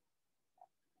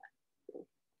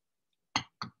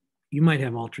 You might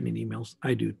have alternate emails.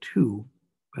 I do too,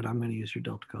 but I'm going to use your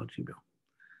Delta College email.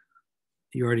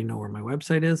 You already know where my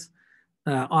website is.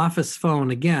 Office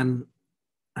phone, again,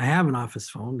 I have an office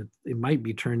phone. It might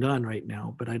be turned on right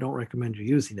now, but I don't recommend you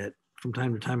using it. From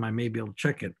time to time, I may be able to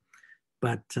check it,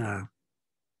 but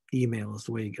email is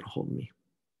the way you get a hold of me.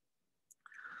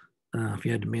 If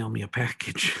you had to mail me a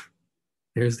package,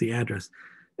 there's the address.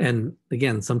 And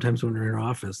again, sometimes when we're in our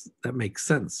office, that makes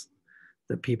sense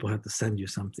that people have to send you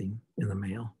something in the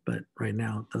mail, but right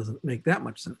now it doesn't make that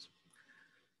much sense.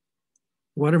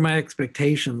 What are my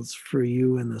expectations for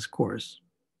you in this course?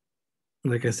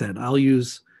 Like I said, I'll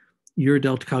use your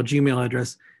Delta College email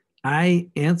address. I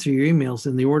answer your emails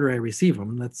in the order I receive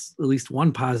them. That's at least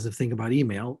one positive thing about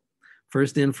email.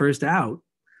 First in, first out.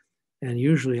 And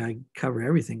usually I cover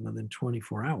everything within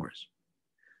 24 hours.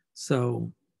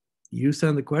 So you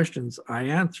send the questions, I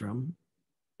answer them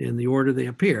in the order they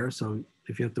appear. So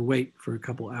if you have to wait for a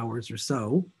couple hours or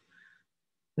so,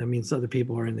 that means other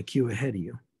people are in the queue ahead of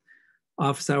you.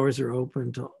 Office hours are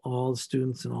open to all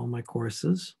students in all my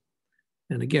courses.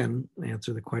 And again,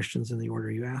 answer the questions in the order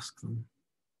you ask them.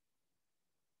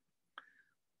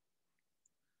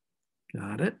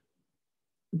 Got it.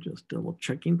 Just double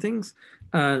checking things.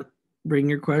 Bring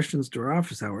your questions to our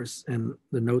office hours, and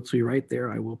the notes we write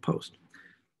there I will post.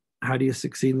 How do you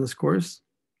succeed in this course?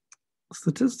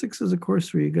 Statistics is a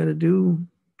course where you got to do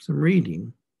some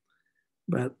reading,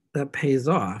 but that pays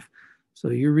off. So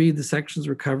you read the sections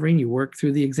we're covering, you work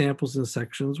through the examples in the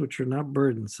sections, which are not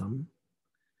burdensome.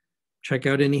 Check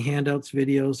out any handouts,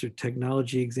 videos, or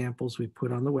technology examples we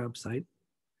put on the website.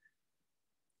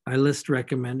 I list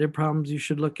recommended problems you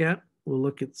should look at. We'll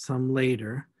look at some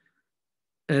later.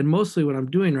 And mostly what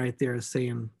I'm doing right there is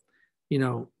saying, you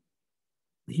know,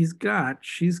 she's got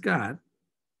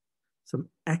some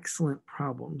excellent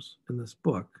problems in this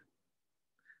book.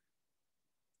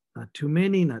 Not too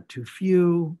many, not too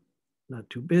few, not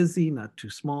too busy, not too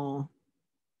small.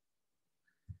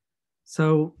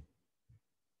 So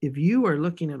if you are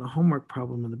looking at a homework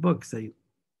problem in the book, say,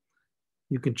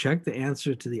 you can check the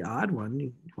answer to the odd one.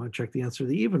 You want to check the answer to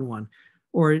the even one,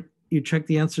 or you check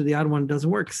the answer to the odd one, doesn't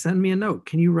work. Send me a note.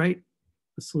 Can you write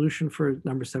a solution for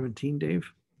number 17, Dave?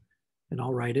 And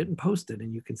I'll write it and post it,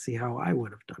 and you can see how I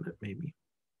would have done it maybe.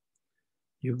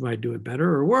 You might do it better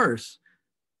or worse,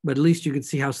 but at least you can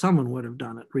see how someone would have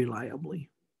done it reliably.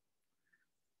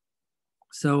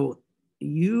 So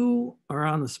you are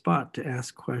on the spot to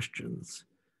ask questions.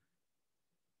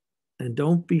 And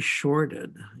don't be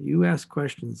shorted. You ask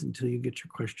questions until you get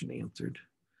your question answered.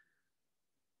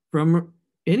 From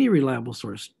any reliable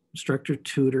source, instructor,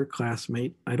 tutor,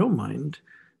 classmate, I don't mind.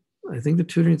 I think the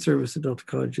tutoring service at Delta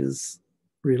College is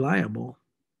reliable.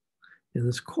 In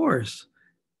this course,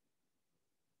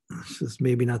 it's just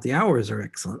maybe not the hours are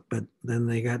excellent, but then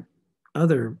they got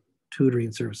other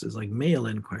tutoring services like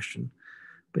mail-in question.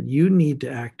 But you need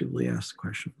to actively ask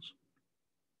questions.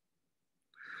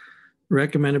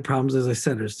 Recommended problems, as I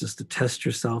said, is just to test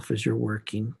yourself as you're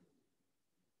working.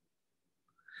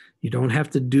 You don't have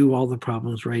to do all the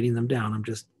problems writing them down. I'm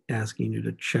just asking you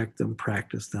to check them,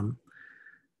 practice them.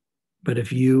 But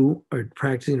if you are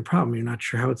practicing a problem, you're not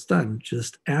sure how it's done,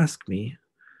 just ask me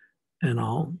and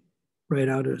I'll write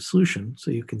out a solution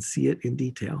so you can see it in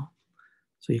detail,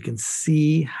 so you can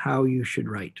see how you should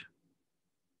write.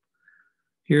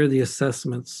 Here are the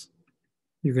assessments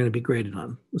you're going to be graded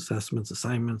on. Assessments,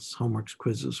 assignments, homeworks,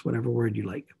 quizzes, whatever word you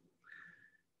like.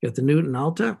 You got the Newton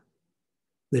Alta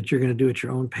that you're going to do at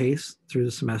your own pace through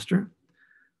the semester,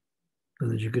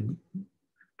 and that you could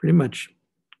pretty much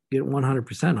get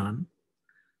 100% on.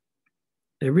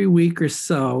 Every week or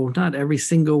so, not every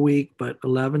single week, but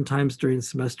 11 times during the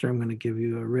semester, I'm going to give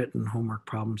you a written homework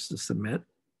problems to submit.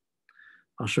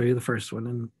 I'll show you the first one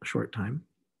in a short time.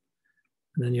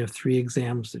 And then you have 3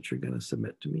 exams that you're going to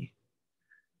submit to me.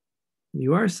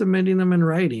 You are submitting them in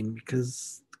writing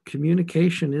because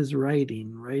communication is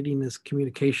writing. Writing is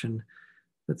communication.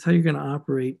 That's how you're going to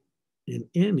operate in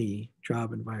any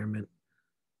job environment.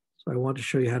 So I want to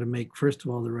show you how to make, first of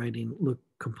all, the writing look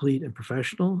complete and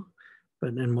professional,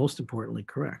 but then most importantly,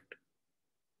 correct.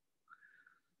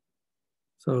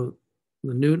 So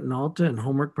the Newton Alta and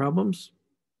homework problems,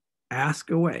 ask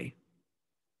away.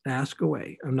 Ask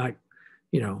away. I'm not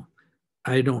you know,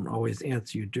 I don't always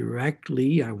answer you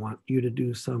directly. I want you to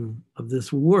do some of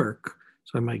this work.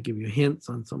 So I might give you hints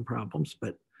on some problems,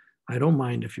 but I don't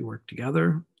mind if you work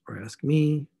together or ask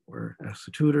me or ask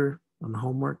the tutor on the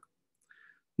homework.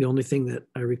 The only thing that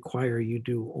I require you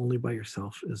do only by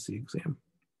yourself is the exam.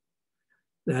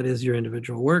 That is your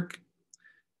individual work,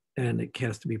 and it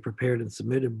has to be prepared and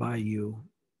submitted by you.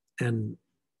 And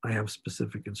I have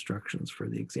specific instructions for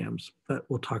the exams, but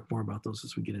we'll talk more about those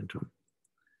as we get into them.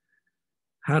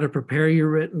 How to prepare your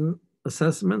written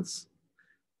assessments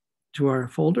to our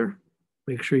folder.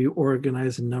 Make sure you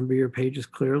organize and number your pages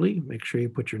clearly. Make sure you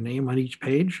put your name on each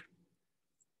page.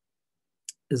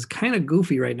 It's kind of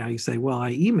goofy right now. You say, well,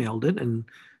 I emailed it and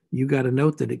you got a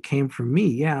note that it came from me.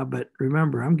 Yeah, but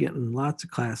remember, I'm getting lots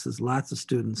of classes, lots of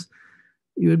students.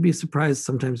 You would be surprised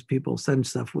sometimes people send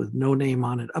stuff with no name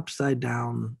on it, upside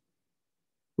down,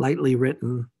 lightly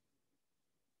written.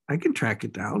 I can track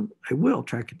it down. I will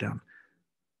track it down.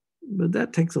 But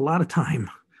that takes a lot of time.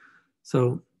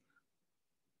 So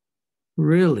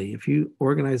really, if you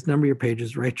organize, number your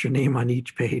pages, write your name on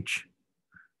each page,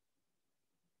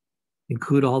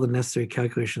 include all the necessary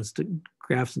calculations, to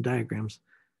graphs and diagrams,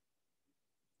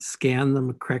 scan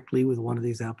them correctly with one of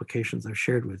these applications I've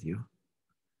shared with you.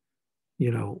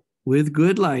 You know, with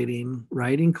good lighting,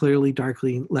 writing clearly,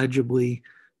 darkly, legibly,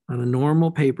 on a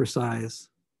normal paper size.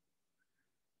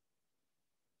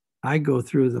 I go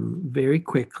through them very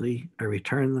quickly. I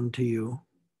return them to you.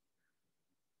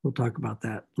 We'll talk about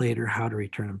that later, how to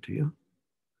return them to you.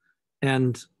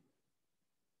 And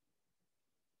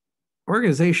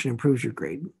organization improves your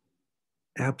grade.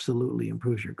 Absolutely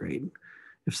improves your grade.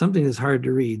 If something is hard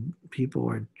to read, people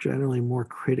are generally more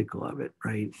critical of it,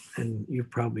 right? And you've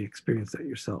probably experienced that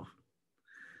yourself.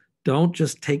 Don't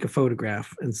just take a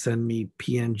photograph and send me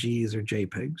PNGs or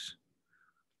JPEGs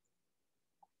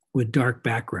with dark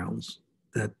backgrounds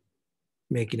that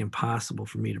make it impossible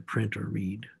for me to print or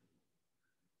read.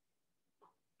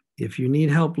 If you need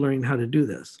help learning how to do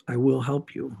this, I will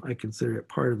help you. I consider it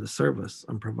part of the service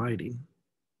I'm providing.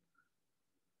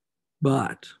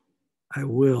 But I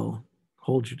will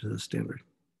hold you to the standard.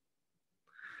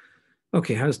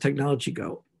 Okay, how does technology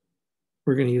go?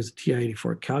 We're going to use a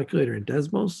TI-84 calculator and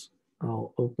Desmos.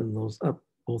 I'll open those up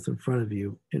both in front of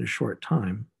you in a short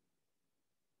time.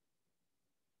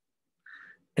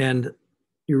 And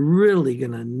you're really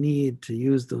going to need to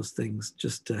use those things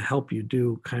just to help you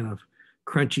do kind of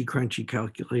crunchy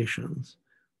calculations.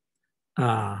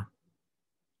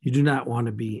 You do not want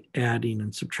to be adding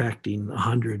and subtracting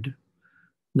 100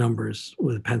 numbers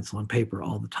with a pencil and paper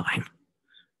all the time.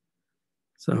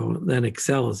 So then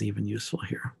Excel is even useful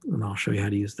here, and I'll show you how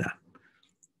to use that.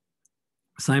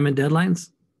 Assignment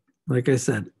deadlines, like I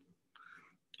said,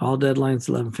 all deadlines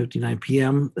 11:59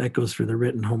 p.m. That goes for the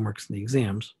written homeworks and the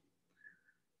exams.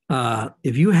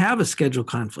 If you have a schedule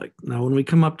conflict, now when we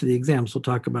come up to the exams, we'll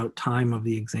talk about time of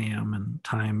the exam and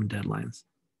time and deadlines.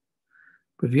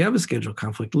 But if you have a schedule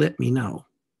conflict, let me know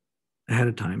ahead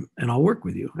of time, and I'll work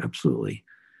with you, absolutely.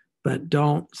 But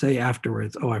don't say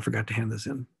afterwards, oh, I forgot to hand this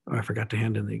in, or I forgot to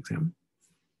hand in the exam.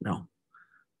 No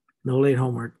late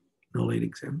homework, no late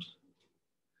exams.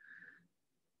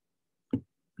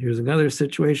 Here's another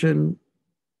situation,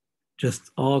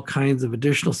 just all kinds of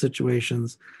additional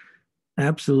situations.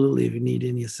 Absolutely, if you need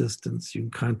any assistance, you can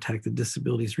contact the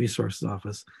Disabilities Resources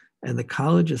Office. And the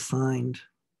college assigned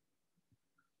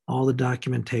all the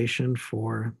documentation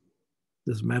for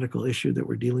this medical issue that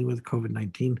we're dealing with,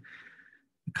 COVID-19.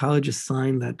 The college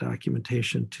assigned that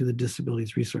documentation to the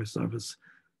Disabilities Resources Office.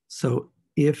 So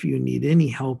if you need any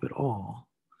help at all,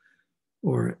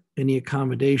 or any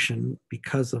accommodation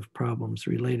because of problems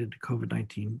related to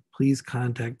COVID-19, please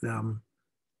contact them.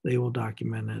 They will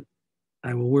document it.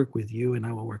 I will work with you and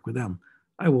I will work with them.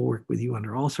 I will work with you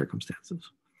under all circumstances.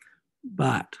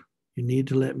 But you need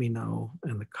to let me know,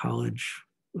 and the college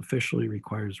officially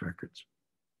requires records.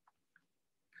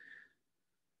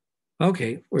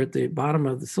 Okay, we're at the bottom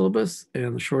of the syllabus,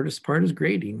 and the shortest part is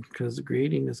grading, because the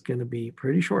grading is going to be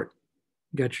pretty short.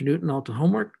 You got your Newton Alta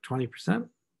homework, 20%.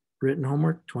 Written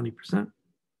homework, 20%.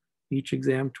 Each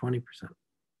exam, 20%.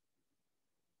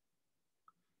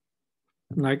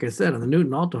 Like I said, on the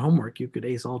Newton Alta homework, you could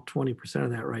ace all 20%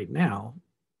 of that right now.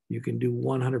 You can do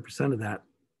 100% of that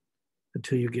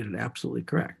until you get it absolutely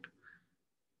correct.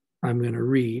 I'm going to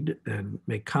read and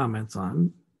make comments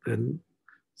on, and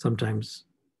sometimes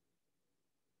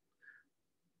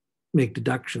make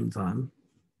deductions on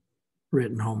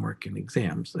written homework and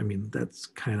exams. I mean, that's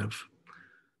kind of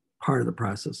part of the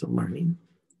process of learning.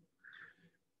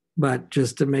 But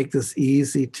just to make this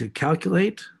easy to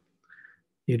calculate,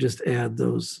 you just add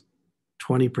those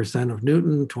 20% of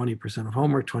Newton, 20% of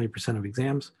homework, 20% of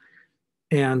exams.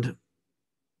 And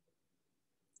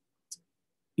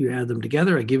you add them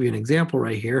together. I give you an example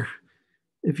right here.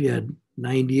 If you had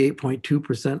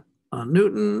 98.2% on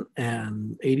Newton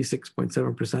and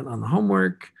 86.7% on the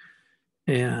homework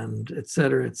and et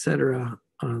cetera,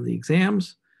 on the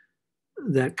exams,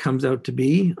 that comes out to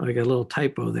be, I got a little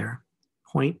typo there,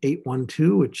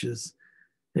 0.812, which is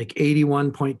like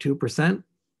 81.2%.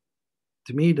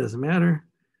 To me, it doesn't matter.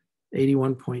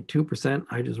 81.2%,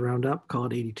 I just round up, call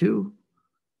it 82.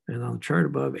 And on the chart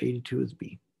above, 82 is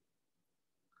B.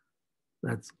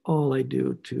 That's all I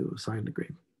do to assign the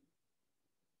grade.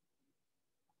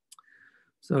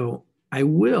 So I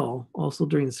will also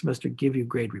during the semester give you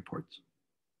grade reports.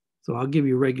 So I'll give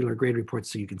you regular grade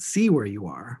reports so you can see where you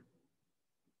are.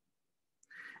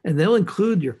 And they'll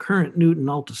include your current Newton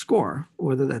Alta score,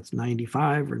 whether that's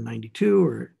 95 or 92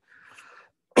 or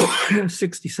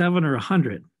 67 or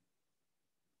 100.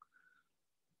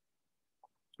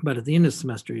 But at the end of the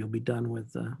semester, you'll be done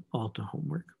with the Alta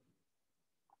homework.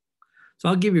 So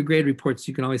I'll give you grade reports so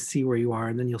you can always see where you are,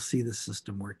 and then you'll see the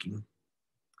system working.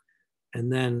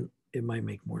 And then it might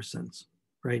make more sense.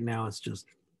 Right now, it's just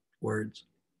words.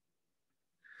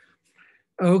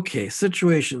 Okay,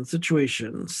 situation.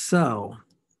 So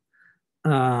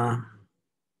I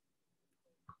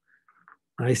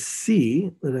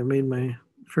see that I made my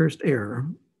first error,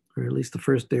 or at least the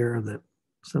first error that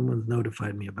someone's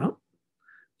notified me about.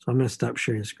 So I'm going to stop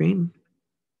sharing screen.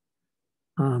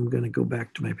 I'm going to go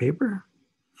back to my paper.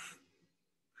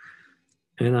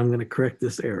 And I'm going to correct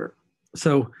this error.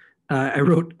 So I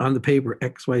wrote on the paper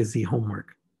XYZ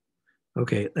homework.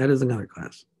 Okay, that is another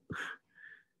class.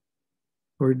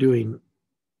 We're doing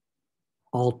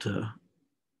Alta,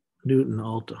 Newton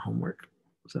Alta homework.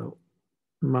 So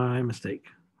my mistake.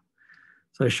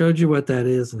 So I showed you what that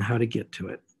is and how to get to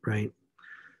it, right?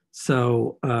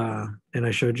 So, and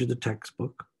I showed you the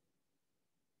textbook.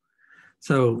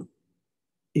 So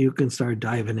you can start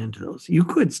diving into those. You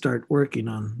could start working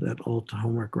on that Alta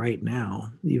homework right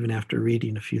now, even after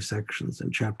reading a few sections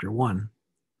in chapter 1.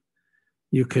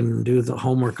 You can do the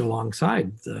homework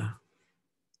alongside the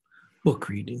book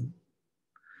reading.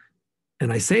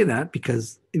 And I say that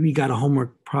because if you got a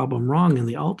homework problem wrong in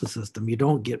the Alta system, you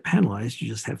don't get penalized. You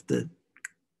just have to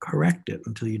correct it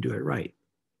until you do it right.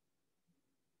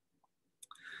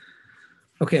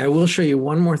 Okay, I will show you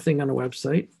one more thing on the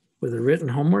website with a written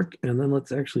homework, and then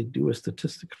let's actually do a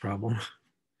statistics problem.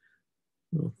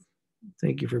 Well,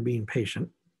 thank you for being patient.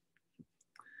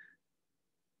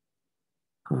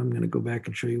 I'm going to go back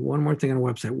and show you one more thing on the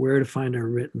website, where to find our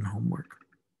written homework.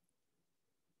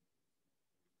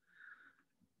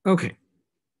 Okay,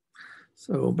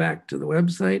 so back to the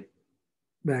website,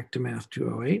 back to Math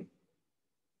 208,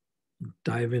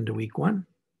 dive into week 1.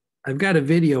 I've got a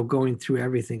video going through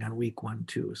everything on week 1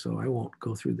 too, so I won't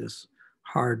go through this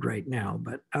hard right now,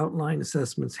 but outline,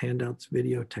 assessments, handouts,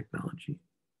 video, technology.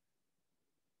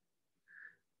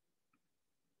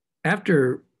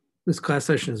 After this class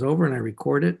session is over and I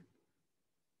record it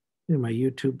in my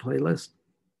YouTube playlist,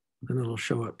 then it'll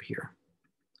show up here.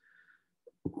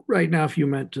 Right now, if you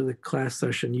went to the class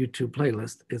session YouTube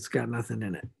playlist, it's got nothing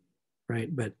in it,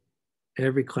 right? But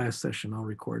every class session I'll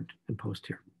record and post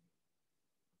here.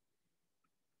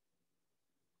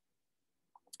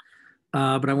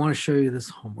 But I want to show you this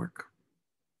homework.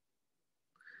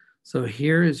 So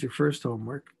here is your first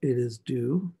homework. It is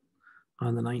due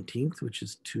on the 19th, which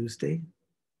is Tuesday,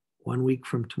 1 week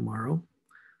from tomorrow.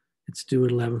 It's due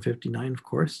at 11:59, of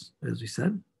course, as we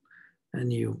said.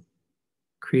 And you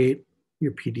create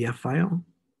your PDF file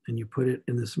and you put it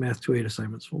in this Math 208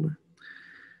 assignments folder.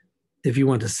 If you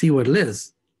want to see what it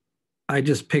is, I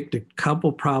just picked a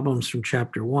couple problems from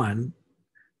chapter 1,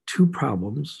 2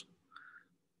 problems.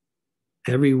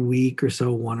 Every week or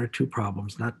so, 1 or 2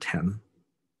 problems, not 10.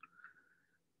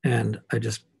 And I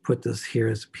just put this here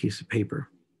as a piece of paper.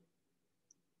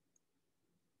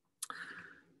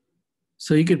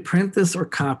 So you could print this or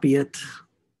copy it.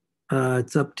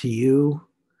 It's up to you.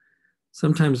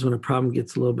 Sometimes when a problem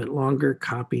gets a little bit longer,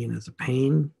 copying is a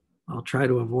pain. I'll try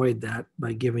to avoid that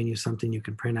by giving you something you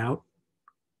can print out.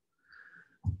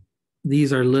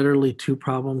 These are literally 2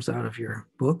 problems out of your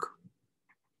book,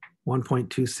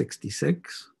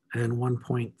 1.266 and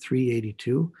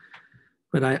 1.382.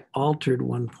 But I altered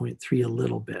 1.3 a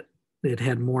little bit. It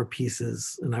had more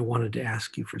pieces and I wanted to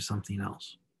ask you for something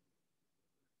else,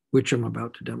 which I'm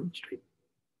about to demonstrate.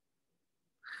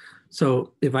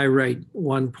 So if I write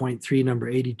 1.3 number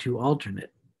 82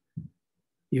 alternate,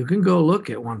 you can go look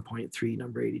at 1.3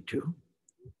 number 82,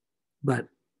 but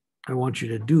I want you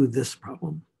to do this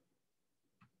problem.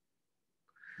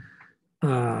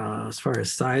 As far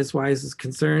as size-wise is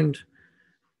concerned,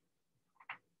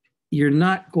 you're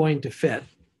not going to fit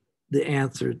the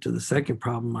answer to the second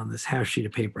problem on this half sheet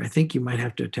of paper. I think you might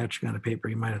have to attach it on a paper.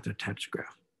 You might have to attach a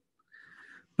graph.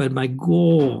 But my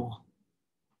goal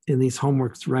in these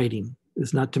homeworks writing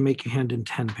is not to make you hand in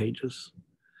 10 pages,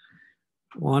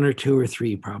 1 or 2 or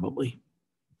 3 probably.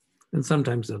 And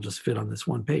sometimes they'll just fit on this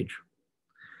one page.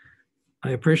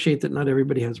 I appreciate that not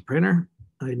everybody has a printer.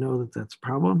 I know that that's a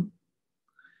problem.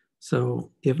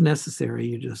 So if necessary,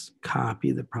 you just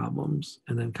copy the problems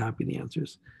and then copy the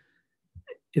answers.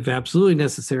 If absolutely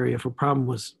necessary, if a problem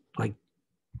was like a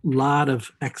lot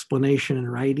of explanation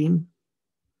and writing,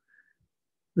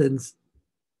 then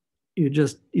you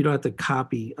don't have to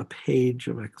copy a page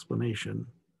of explanation.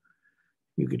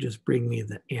 You could just bring me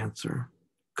the answer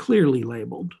clearly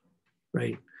labeled,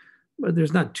 right? But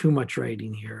there's not too much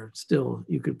writing here. Still,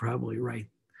 you could probably write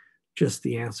just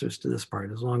the answers to this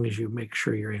part, as long as you make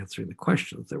sure you're answering the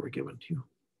questions that were given to you.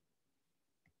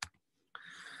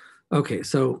 Okay,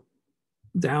 so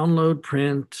download,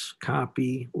 print,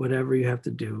 copy, whatever you have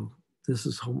to do. This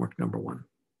is homework number 1.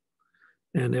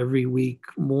 And every week,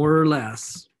 more or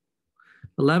less,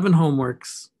 11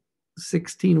 homeworks,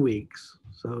 16 weeks.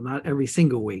 So not every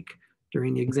single week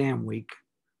during the exam week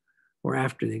or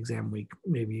after the exam week,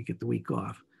 maybe you get the week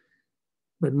off.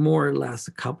 But more or less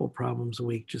a couple problems a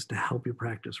week just to help you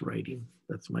practice writing.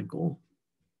 That's my goal.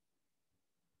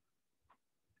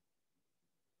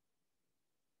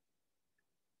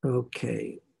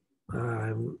 Okay.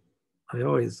 I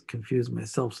always confuse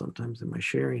myself sometimes in my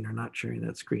sharing or not sharing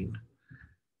that screen.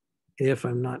 If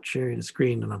I'm not sharing a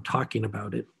screen and I'm talking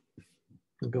about it,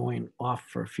 I'm going off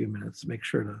for a few minutes. Make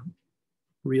sure to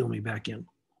reel me back in.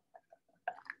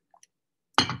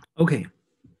 Okay.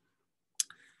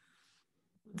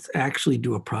 Let's actually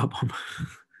do a problem.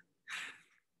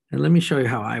 And let me show you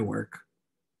how I work.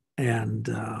 And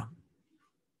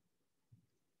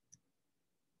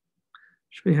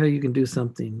show you how you can do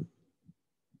something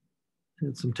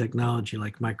in some technology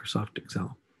like Microsoft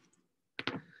Excel.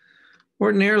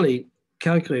 Ordinarily,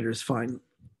 calculator is fine.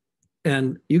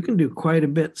 And you can do quite a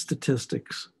bit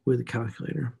statistics with a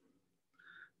calculator.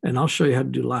 And I'll show you how to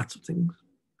do lots of things.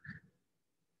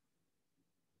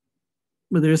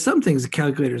 But there are some things the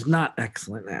calculator is not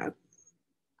excellent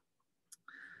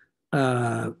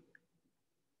at.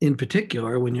 In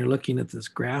particular, when you're looking at this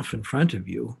graph in front of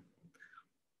you,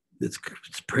 it's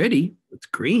pretty, it's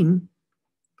green,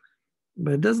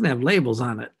 but it doesn't have labels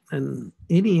on it. And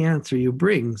any answer you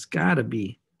bring's got to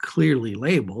be clearly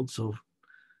labeled so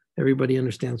everybody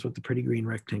understands what the pretty green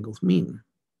rectangles mean.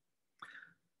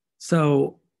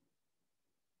 So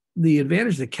the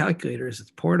advantage of the calculator is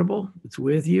it's portable, it's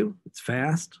with you, it's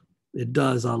fast, it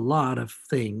does a lot of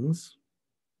things,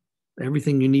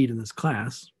 everything you need in this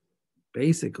class,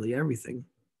 basically everything.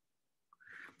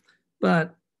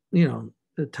 But, you know,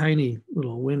 the tiny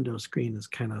little window screen is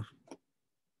kind of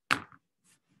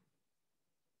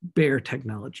bare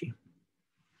technology.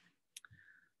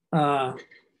 I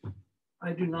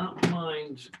do not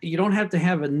mind. You don't have to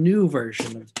have a new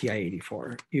version of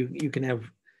TI-84. You can have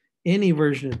any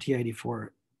version of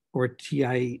TI-84 or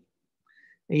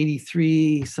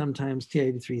TI-83. Sometimes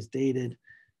TI-83 is dated,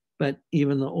 but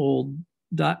even the old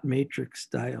dot matrix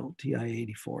style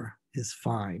TI-84 is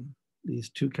fine. These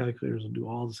two calculators will do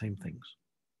all the same things.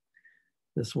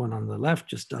 This one on the left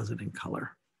just does it in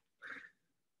color.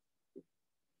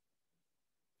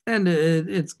 And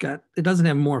it doesn't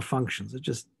have more functions. It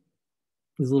just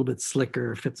is a little bit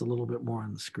slicker, fits a little bit more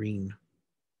on the screen.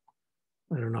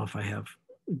 I don't know if I have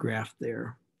a graph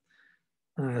there.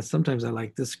 Sometimes I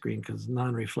like this screen because it's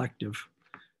non-reflective,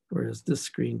 whereas this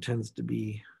screen tends to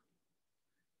be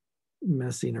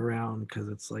messing around because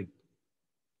it's like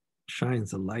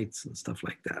shines the lights and stuff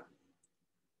like that.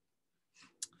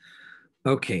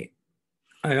 Okay,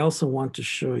 I also want to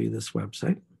show you this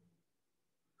website.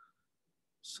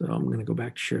 So I'm going to go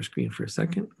back to share screen for a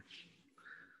second.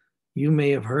 You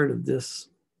may have heard of this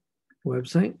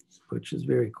website, which is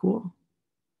very cool.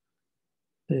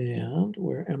 And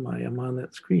where am I? I'm on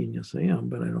that screen. Yes, I am,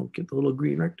 but I don't get the little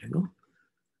green rectangle.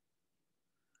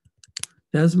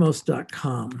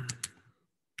 Desmos.com.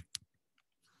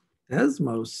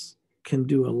 Desmos can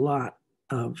do a lot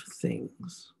of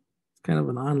things. It's kind of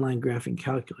an online graphing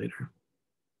calculator.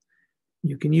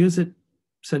 You can use it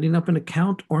setting up an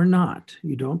account or not.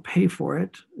 You don't pay for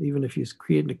it. Even if you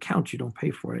create an account, you don't pay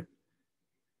for it.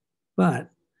 But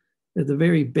at the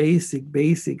very basic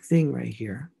thing right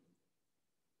here,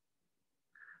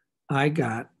 I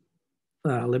got,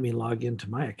 let me log into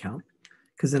my account,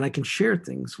 because then I can share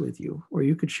things with you, or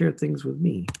you could share things with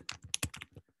me.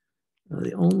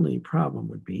 The only problem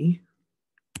would be,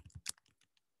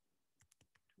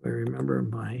 I remember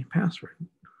my password.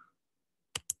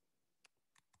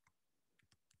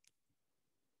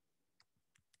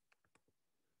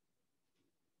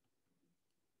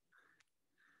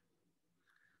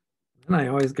 And I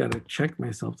always got to check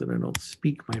myself that I don't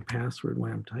speak my password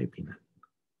when I'm typing it.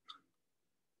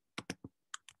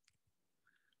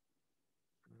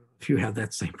 If you have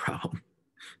that same problem.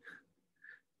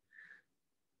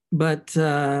 But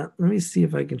let me see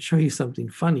if I can show you something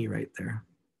funny right there.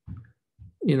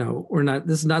 You know,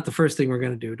 this is not the first thing we're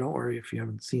going to do. Don't worry if you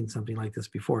haven't seen something like this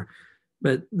before.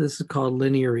 But this is called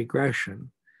linear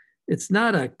regression. It's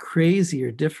not a crazy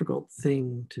or difficult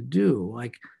thing to do.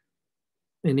 Like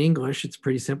in English, it's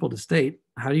pretty simple to state.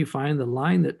 How do you find the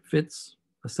line that fits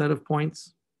a set of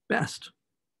points best?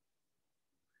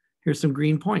 Here's some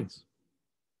green points.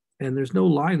 And there's no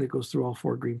line that goes through all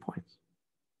 4 green points.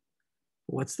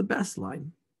 What's the best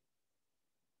line?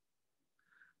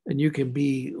 And you can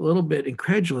be a little bit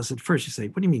incredulous at first. You say,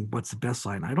 what do you mean, what's the best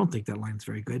line? I don't think that line's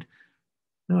very good.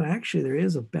 No, actually, there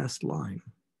is a best line.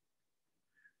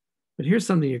 But here's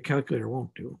something your calculator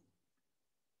won't do.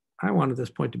 I wanted this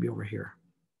point to be over here.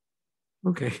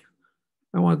 Okay,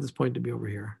 I want this point to be over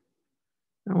here.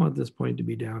 I want this point to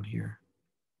be down here.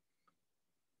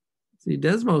 See,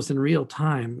 Desmos in real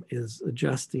time is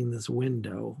adjusting this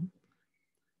window,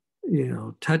 you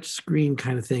know, touch screen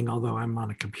kind of thing, although I'm on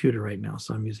a computer right now,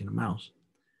 so I'm using a mouse.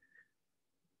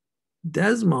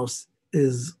 Desmos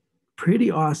is pretty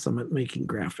awesome at making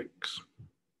graphics.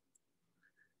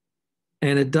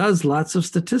 And it does lots of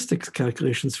statistics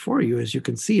calculations for you. As you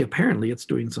can see, apparently it's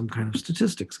doing some kind of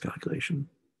statistics calculation.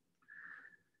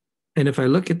 And if I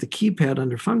look at the keypad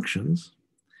under functions,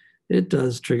 it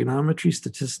does trigonometry,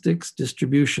 statistics,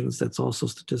 distributions, that's also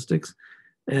statistics,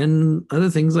 and other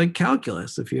things like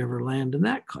calculus, if you ever land in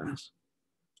that class.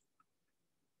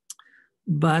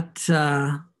 But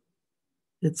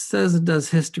it says it does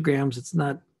histograms. It's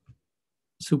not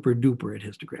super duper at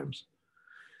histograms.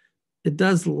 It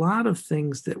does a lot of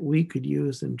things that we could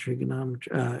use in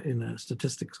trigonometry, in a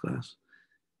statistics class.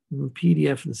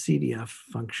 PDF and CDF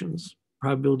functions,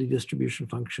 probability distribution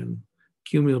function,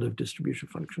 cumulative distribution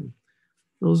function.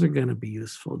 Those are going to be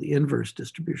useful. The inverse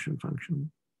distribution function.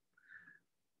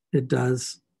 It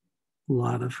does a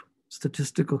lot of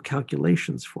statistical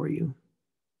calculations for you.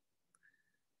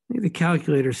 I think the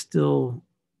calculator still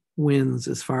wins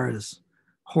as far as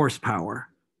horsepower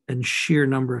and sheer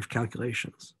number of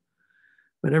calculations.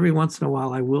 But every once in a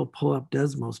while, I will pull up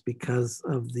Desmos because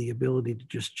of the ability to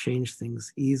just change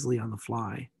things easily on the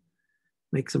fly.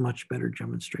 Makes a much better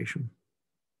demonstration.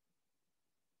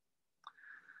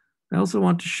 I also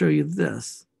want to show you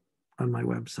this on my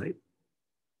website.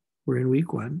 We're in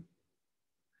week 1.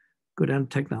 Go down to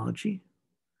technology.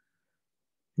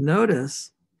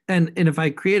 Notice, and if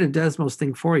I create a Desmos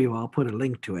thing for you, I'll put a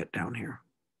link to it down here.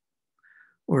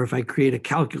 Or if I create a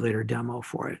calculator demo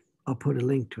for it, I'll put a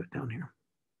link to it down here.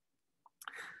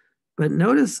 But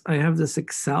notice I have this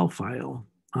Excel file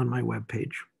on my web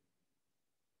page.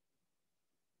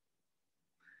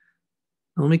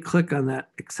 Let me click on that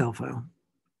Excel file.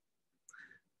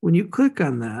 When you click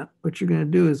on that, what you're going to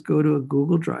do is go to a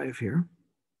Google Drive here.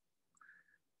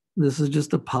 This is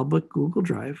just a public Google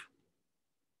Drive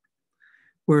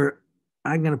where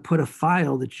I'm going to put a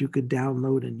file that you could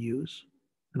download and use.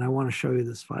 And I want to show you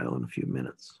this file in a few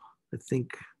minutes. I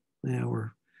think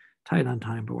we're tight on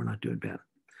time, but we're not doing bad.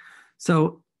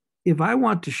 So if I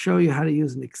want to show you how to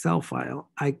use an Excel file,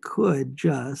 I could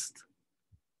just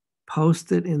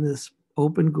post it in this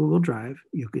open Google Drive.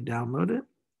 You could download it.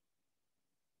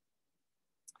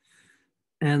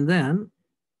 And then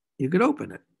you could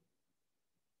open it.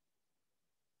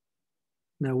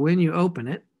 Now, when you open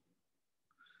it,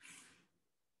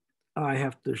 I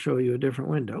have to show you a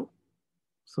different window.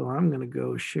 So I'm going to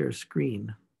go share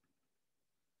screen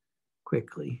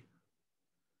quickly.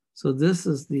 So this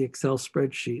is the Excel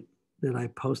spreadsheet that I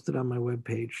posted on my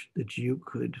webpage that you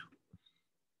could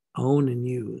own and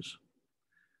use.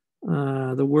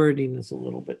 The wording is a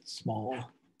little bit small.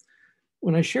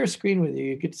 When I share screen with you,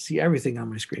 you get to see everything on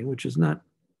my screen, which is not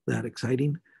that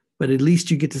exciting, but at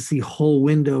least you get to see whole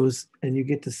windows and you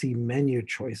get to see menu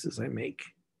choices I make.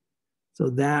 So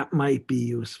that might be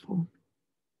useful.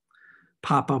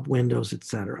 Pop-up windows,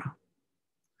 etc.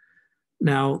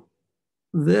 Now,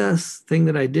 this thing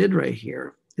that I did right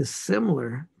here is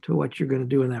similar to what you're going to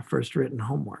do in that first written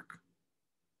homework.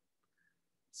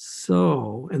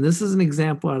 So, and this is an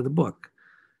example out of the book.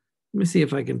 Let me see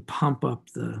if I can pump up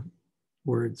the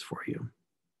words for you.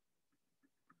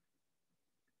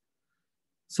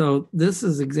 So this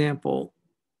is example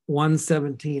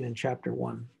 117 in chapter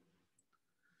 1.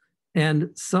 And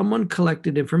someone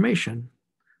collected information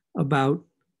about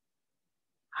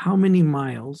how many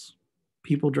miles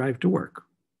people drive to work.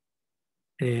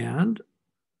 And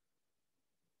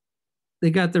they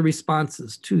got the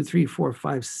responses 2, 3, 4,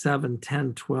 5, 7,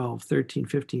 10, 12, 13,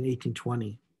 15, 18,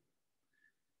 20.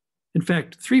 In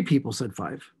fact, 3 people said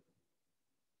 5.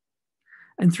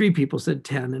 And 3 people said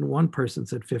 10, and 1 person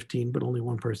said 15, but only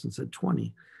 1 person said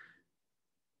 20.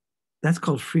 That's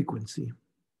called frequency.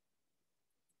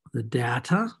 The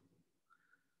data,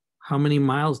 how many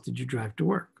miles did you drive to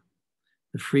work?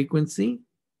 The frequency,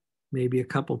 maybe a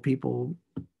couple people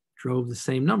drove the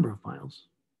same number of miles.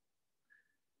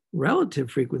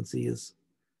 Relative frequency is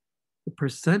the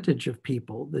percentage of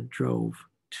people that drove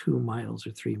 2 miles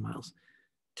or 3 miles.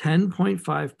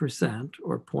 10.5%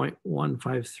 or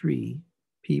 0.153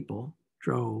 people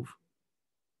drove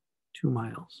 2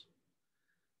 miles.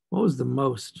 What was the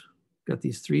most? Got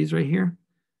these 3s right here.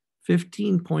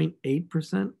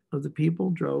 15.8% of the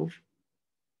people drove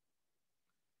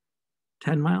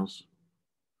 10 miles.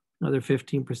 Another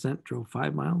 15% drove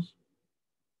 5 miles.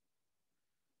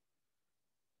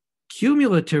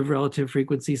 Cumulative relative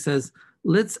frequency says,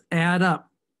 let's add up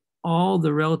all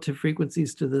the relative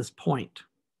frequencies to this point.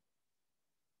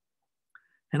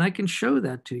 And I can show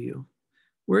that to you.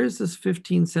 Where does this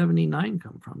 1579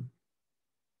 come from?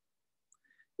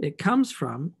 It comes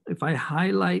from, if I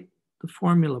highlight the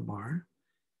formula bar,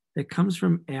 it comes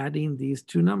from adding these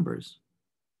 2 numbers.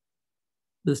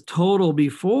 This total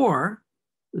before,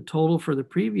 the total for the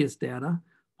previous data,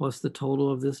 plus the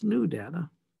total of this new data.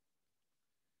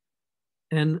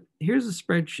 And here's a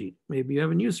spreadsheet. Maybe you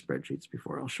haven't used spreadsheets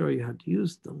before. I'll show you how to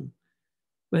use them.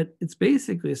 But it's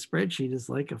basically a spreadsheet is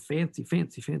like a fancy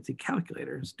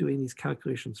calculator. It's doing these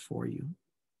calculations for you.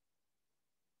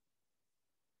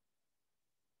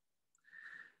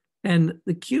 And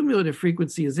the cumulative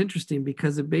frequency is interesting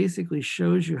because it basically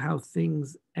shows you how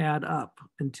things add up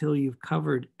until you've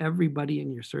covered everybody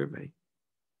in your survey.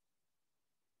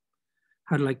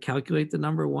 How did I calculate the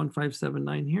number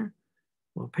 1579 here?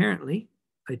 Well, apparently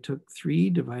I took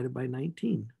 3 divided by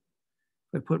 19.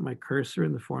 If I put my cursor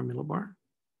in the formula bar,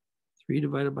 3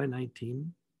 divided by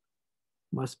 19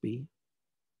 must be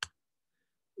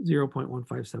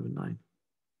 0.1579.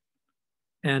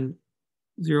 And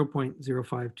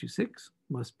 0.0526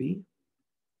 must be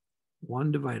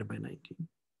 1 divided by 19.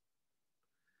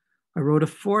 I wrote a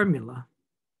formula.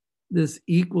 This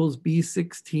equals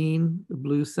B16, the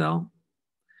blue cell,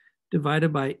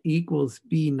 divided by equals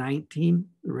B19,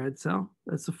 the red cell.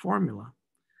 That's the formula.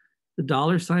 The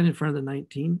dollar sign in front of the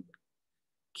 19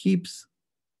 keeps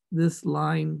this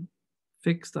line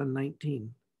fixed on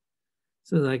 19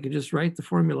 so that I could just write the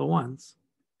formula once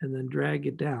and then drag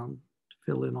it down to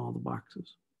fill in all the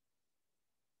boxes.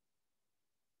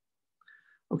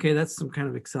 Okay, that's some kind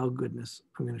of Excel goodness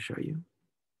I'm going to show you.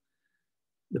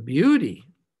 The beauty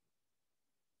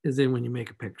is in when you make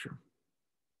a picture,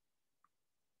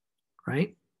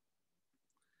 right?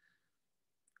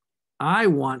 I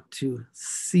want to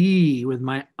see with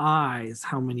my eyes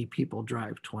how many people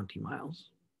drive 20 miles.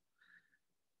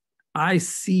 I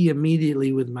see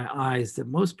immediately with my eyes that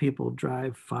most people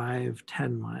drive 5,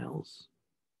 10 miles.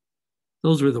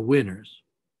 Those were the winners.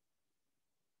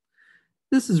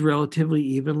 This is relatively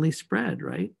evenly spread,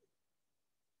 right?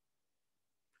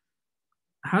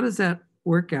 How does that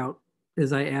work out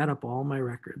as I add up all my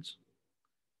records?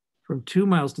 From 2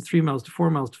 miles to 3 miles to 4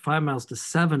 miles to 5 miles to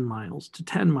 7 miles to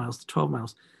 10 miles to 12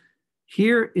 miles.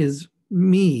 Here is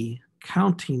me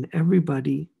counting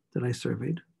everybody that I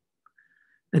surveyed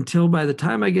until by the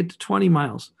time I get to 20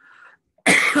 miles,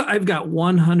 I've got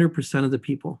 100% of the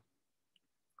people.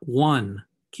 1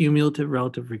 cumulative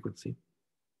relative frequency.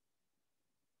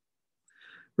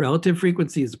 Relative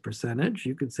frequency is a percentage,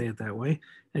 you could say it that way,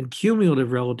 and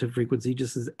cumulative relative frequency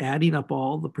just is adding up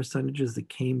all the percentages that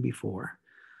came before,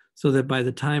 so that by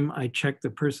the time I check the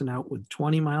person out with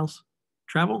 20 miles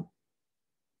travel,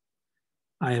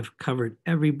 I have covered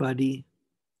everybody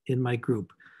in my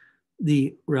group.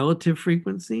 The relative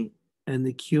frequency and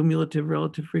the cumulative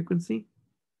relative frequency.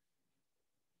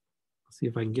 Let's see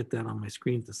if I can get that on my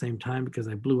screen at the same time because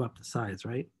I blew up the size,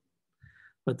 right?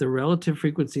 But the relative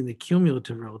frequency and the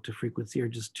cumulative relative frequency are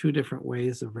just 2 different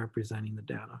ways of representing the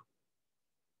data.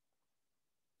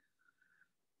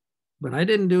 But I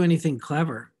didn't do anything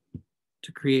clever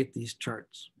to create these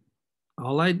charts.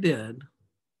 All I did,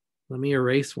 let me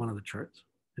erase one of the charts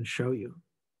and show you.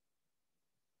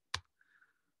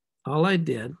 All I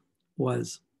did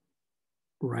was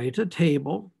write a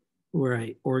table where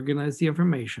I organize the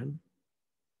information.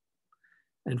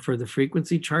 And for the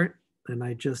frequency chart, then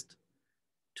I just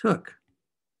took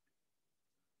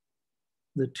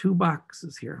the two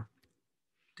boxes here,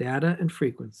 data and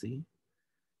frequency,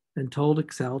 and told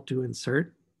Excel to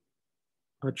insert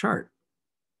a chart.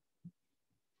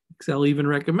 Excel even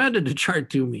recommended a chart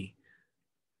to me.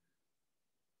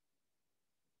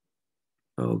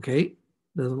 Okay,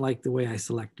 doesn't like the way I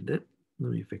selected it.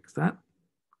 Let me fix that.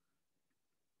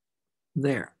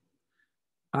 There.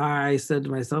 I said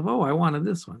to myself, oh, I wanted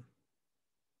this one.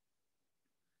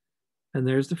 And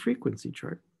there's the frequency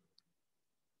chart.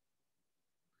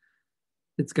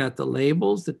 It's got the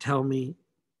labels that tell me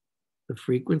the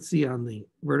frequency on the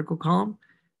vertical column.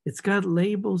 It's got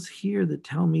labels here that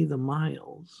tell me the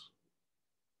miles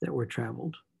that were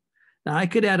traveled. Now I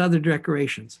could add other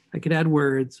decorations. I could add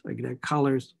words, I could add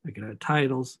colors, I could add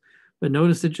titles, but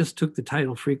notice it just took the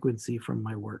title frequency from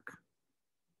my work.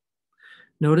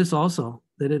 Notice also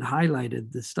that it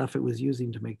highlighted the stuff it was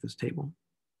using to make this table.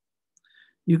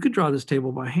 You could draw this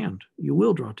table by hand. You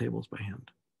will draw tables by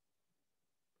hand.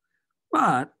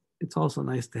 But it's also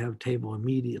nice to have a table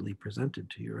immediately presented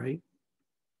to you, right?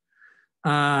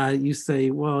 You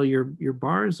say, well, your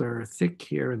bars are thick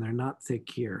here and they're not thick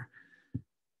here.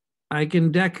 I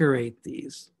can decorate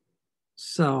these.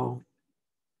 So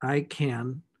I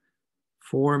can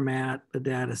format a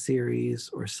data series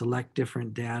or select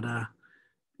different data.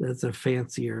 That's a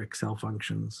fancier Excel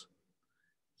functions.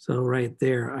 So right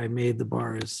there, I made the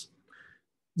bars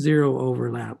 0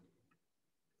 overlap,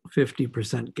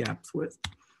 50% gap width.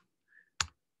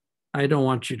 I don't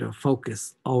want you to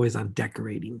focus always on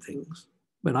decorating things,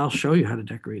 but I'll show you how to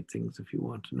decorate things if you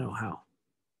want to know how.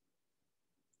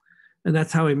 And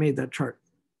that's how I made that chart.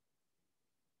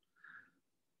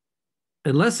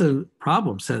 Unless a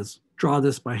problem says, draw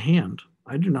this by hand,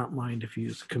 I do not mind if you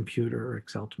use a computer or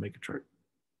Excel to make a chart.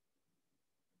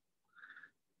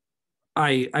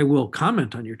 I will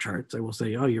comment on your charts. I will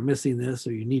say, oh, you're missing this,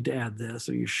 or you need to add this,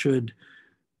 or you should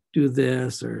do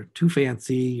this, or too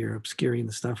fancy, you're obscuring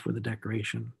the stuff with a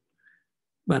decoration.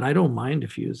 But I don't mind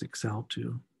if you use Excel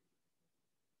to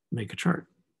make a chart.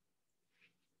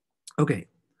 Okay,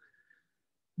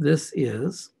 this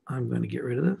is, I'm going to get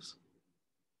rid of this.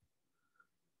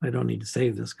 I don't need to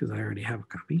save this because I already have a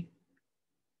copy.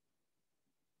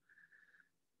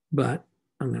 But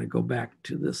I'm going to go back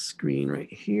to this screen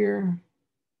right here.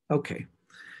 Okay,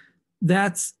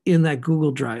 that's in that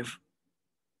Google Drive.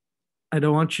 I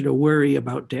don't want you to worry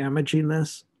about damaging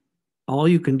this. All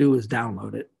you can do is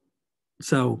download it.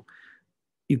 So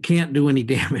you can't do any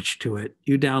damage to it.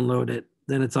 You download it,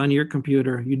 then it's on your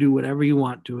computer. You do whatever you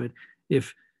want to it.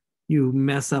 If you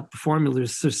mess up the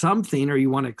formulas or something, or you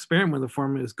want to experiment with the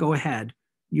formulas, go ahead.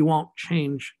 You won't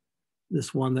change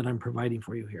this one that I'm providing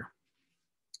for you here.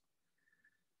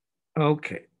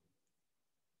 Okay.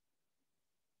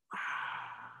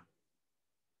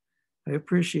 I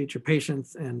appreciate your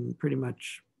patience, and pretty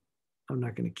much I'm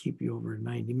not going to keep you over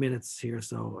 90 minutes here,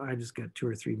 so I just got 2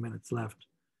 or 3 minutes left,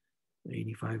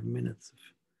 85 minutes. If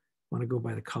you want to go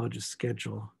by the college's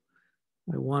schedule.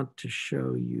 I want to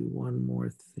show you one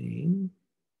more thing.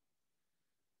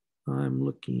 I'm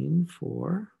looking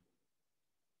for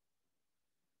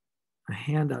a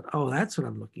handout. Oh, that's what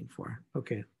I'm looking for.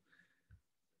 Okay.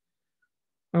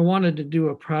 I wanted to do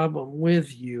a problem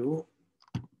with you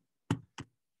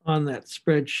on that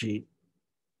spreadsheet.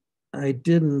 I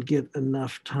didn't get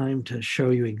enough time to show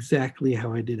you exactly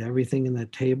how I did everything in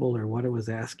that table or what it was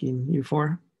asking you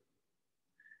for.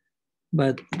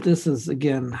 But this is,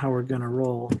 again, how we're going to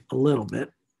roll a little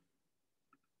bit.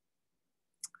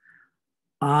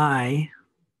 I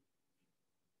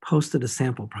posted a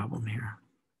sample problem here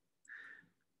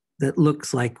that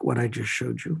looks like what I just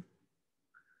showed you.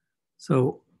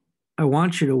 So I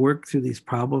want you to work through these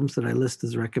problems that I list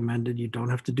as recommended. You don't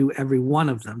have to do every one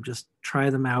of them. Just try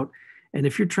them out. And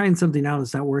if you're trying something out and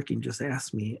it's not working, just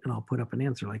ask me and I'll put up an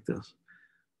answer like this.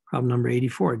 Problem number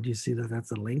 84. Do you see that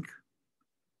that's a link?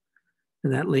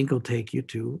 And that link will take you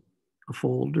to a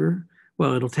folder.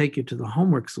 Well, it'll take you to the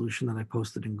homework solution that I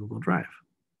posted in Google Drive.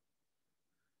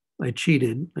 I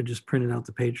cheated. I just printed out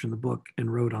the page from the book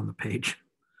and wrote on the page.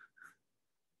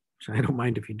 Which I don't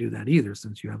mind if you do that either,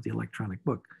 since you have the electronic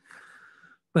book.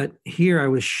 But here I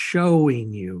was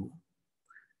showing you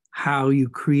how you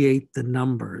create the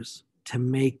numbers to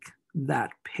make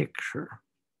that picture.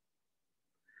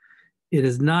 It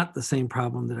is not the same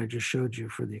problem that I just showed you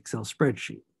for the Excel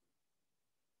spreadsheet.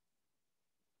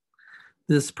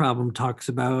 This problem talks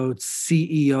about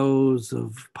CEOs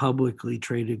of publicly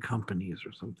traded companies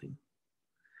or something,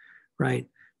 right?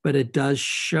 But it does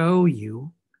show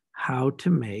you how to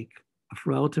make a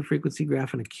relative frequency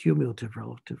graph and a cumulative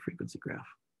relative frequency graph.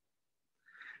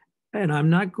 And I'm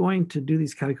not going to do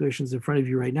these calculations in front of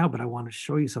you right now, but I want to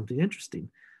show you something interesting.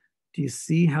 Do you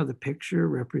see how the picture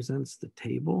represents the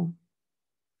table?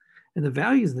 And the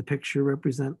values in the picture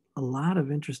represent a lot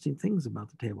of interesting things about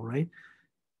the table, right?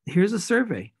 Here's a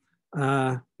survey.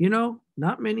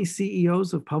 Not many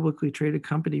CEOs of publicly traded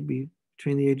company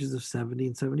between the ages of 70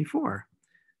 and 74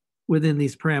 within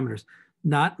these parameters.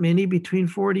 Not many between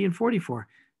 40 and 44.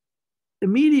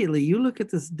 Immediately, you look at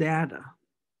this data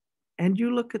and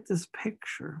you look at this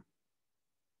picture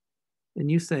and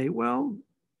you say, well,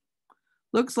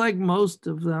 looks like most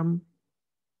of them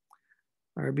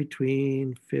are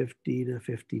between 50 to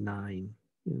 59,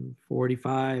 and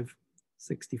 45,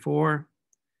 64,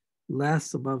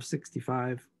 less above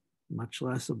 65, much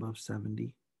less above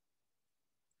 70.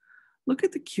 Look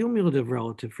at the cumulative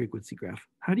relative frequency graph.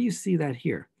 How do you see that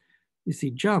here? You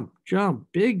see jump,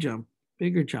 big jump,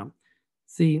 bigger jump.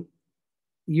 See,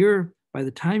 by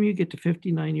the time you get to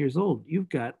 59 years old, you've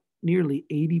got nearly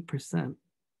 80%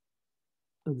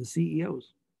 of the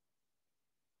CEOs.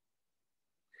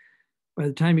 By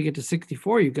the time you get to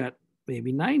 64, you've got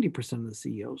maybe 90% of the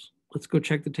CEOs. Let's go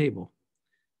check the table.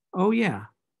 Oh yeah,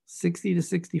 60 to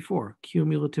 64,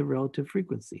 cumulative relative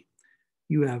frequency.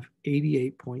 You have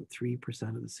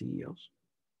 88.3% of the CEOs.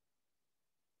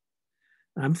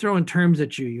 I'm throwing terms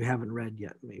at you you haven't read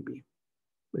yet, maybe.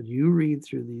 But you read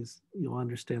through these, you'll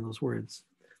understand those words.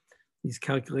 These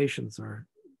calculations are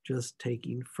just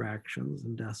taking fractions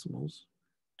and decimals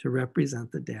to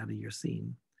represent the data you're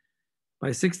seeing.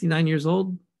 By 69 years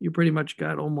old, you pretty much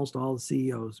got almost all the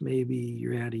CEOs. Maybe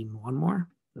you're adding one more.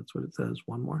 That's what it says,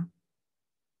 one more.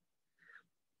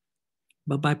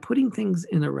 But by putting things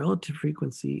in a relative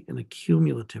frequency and a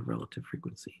cumulative relative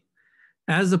frequency,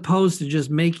 as opposed to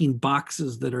just making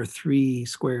boxes that are 3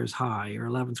 squares high or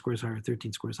 11 squares high or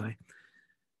 13 squares high,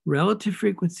 relative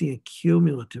frequency and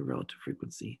cumulative relative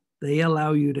frequency, they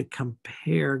allow you to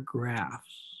compare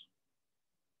graphs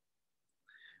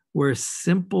where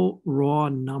simple raw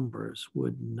numbers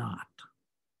would not.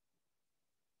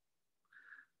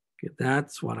 Okay,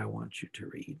 that's what I want you to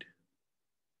read.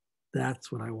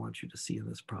 That's what I want you to see in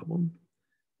this problem.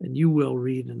 And you will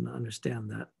read and understand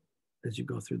that as you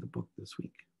go through the book this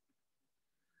week.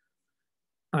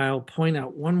 I'll point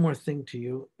out one more thing to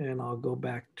you, and I'll go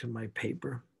back to my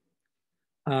paper.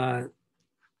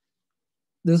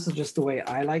 This is just the way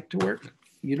I like to work.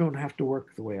 You don't have to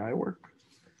work the way I work.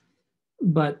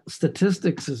 But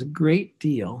statistics is a great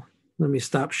deal. Let me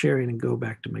stop sharing and go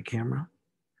back to my camera.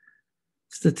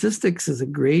 Statistics is a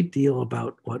great deal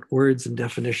about what words and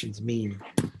definitions mean.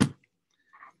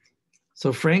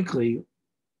 So frankly,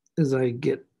 as I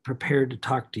get prepared to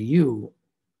talk to you,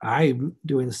 I'm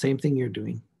doing the same thing you're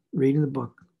doing, reading the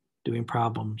book, doing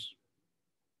problems,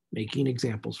 making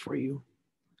examples for you.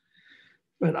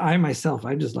 But I myself,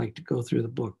 I just like to go through the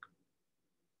book,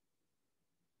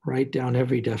 write down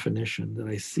every definition that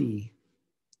I see,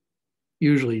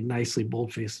 usually nicely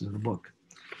boldfaced in the book.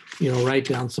 Write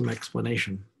down some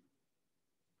explanation.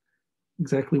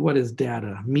 Exactly what is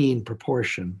data, mean,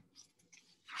 proportion?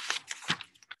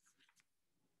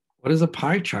 What is a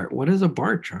pie chart? What is a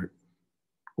bar chart?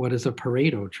 What is a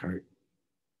Pareto chart?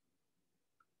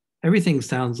 Everything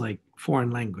sounds like foreign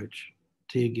language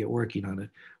till you get working on it.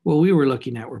 What we were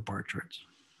looking at were bar charts.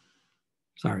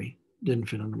 Sorry, didn't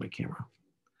fit under my camera.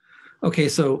 Okay,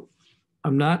 so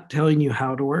I'm not telling you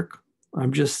how to work.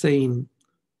 I'm just saying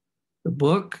the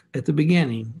book at the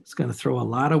beginning is going to throw a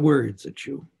lot of words at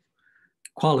you.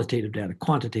 Qualitative data,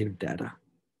 quantitative data,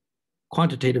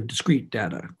 quantitative discrete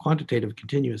data, quantitative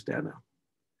continuous data.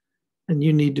 And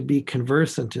you need to be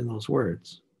conversant in those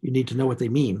words. You need to know what they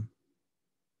mean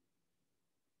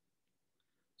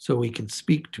so we can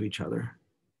speak to each other.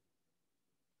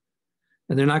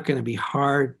 And they're not going to be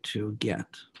hard to get.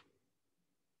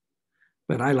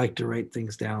 But I like to write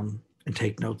things down and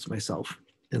take notes myself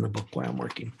in the book while I'm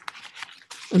working.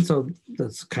 And so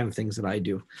that's the kind of things that I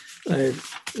do. A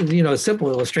simple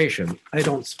illustration. I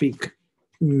don't speak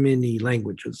many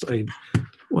languages.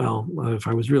 If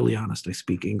I was really honest, I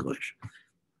speak English.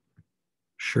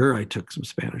 Sure, I took some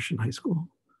Spanish in high school.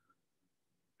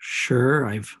 Sure,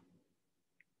 I've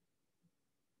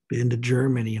been to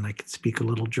Germany and I could speak a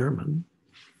little German.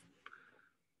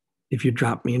 If you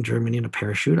dropped me in Germany in a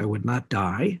parachute, I would not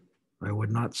die. I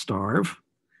would not starve.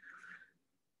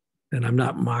 And I'm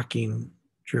not mocking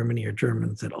Germany or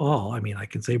Germans at all. I mean, I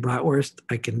can say bratwurst.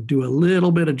 I can do a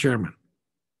little bit of German,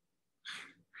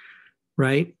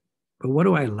 right? But what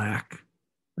do I lack?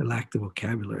 I lack the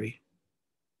vocabulary.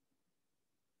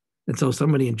 And so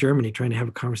somebody in Germany trying to have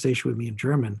a conversation with me in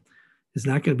German is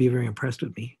not going to be very impressed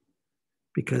with me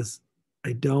because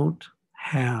I don't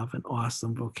have an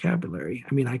awesome vocabulary.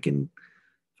 I mean, I can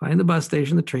find the bus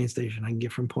station, the train station. I can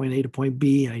get from point A to point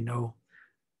B. I know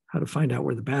how to find out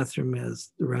where the bathroom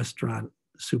is, the restaurant,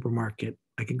 the supermarket.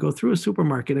 I can go through a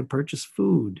supermarket and purchase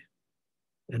food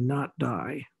and not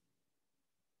die.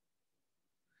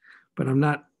 But I'm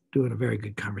not doing a very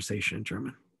good conversation in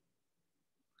German.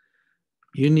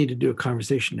 You need to do a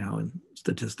conversation now in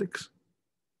statistics.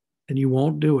 And you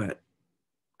won't do it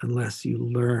unless you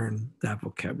learn that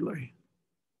vocabulary.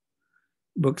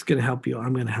 Book's going to help you.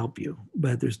 I'm going to help you.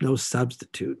 But there's no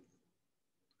substitute.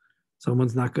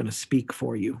 Someone's not going to speak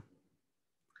for you.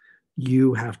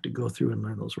 You have to go through and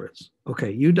learn those words.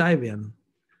 Okay, you dive in.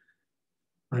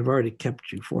 I've already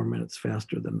kept you 4 minutes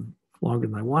longer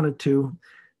than I wanted to.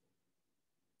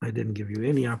 I didn't give you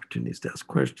any opportunities to ask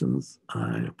questions.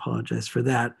 I apologize for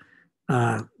that.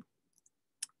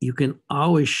 You can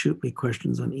always shoot me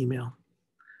questions on email.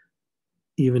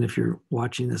 Even if you're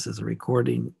watching this as a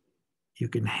recording, you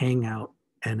can hang out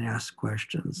and ask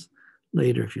questions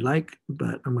later if you like,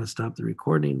 but I'm going to stop the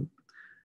recording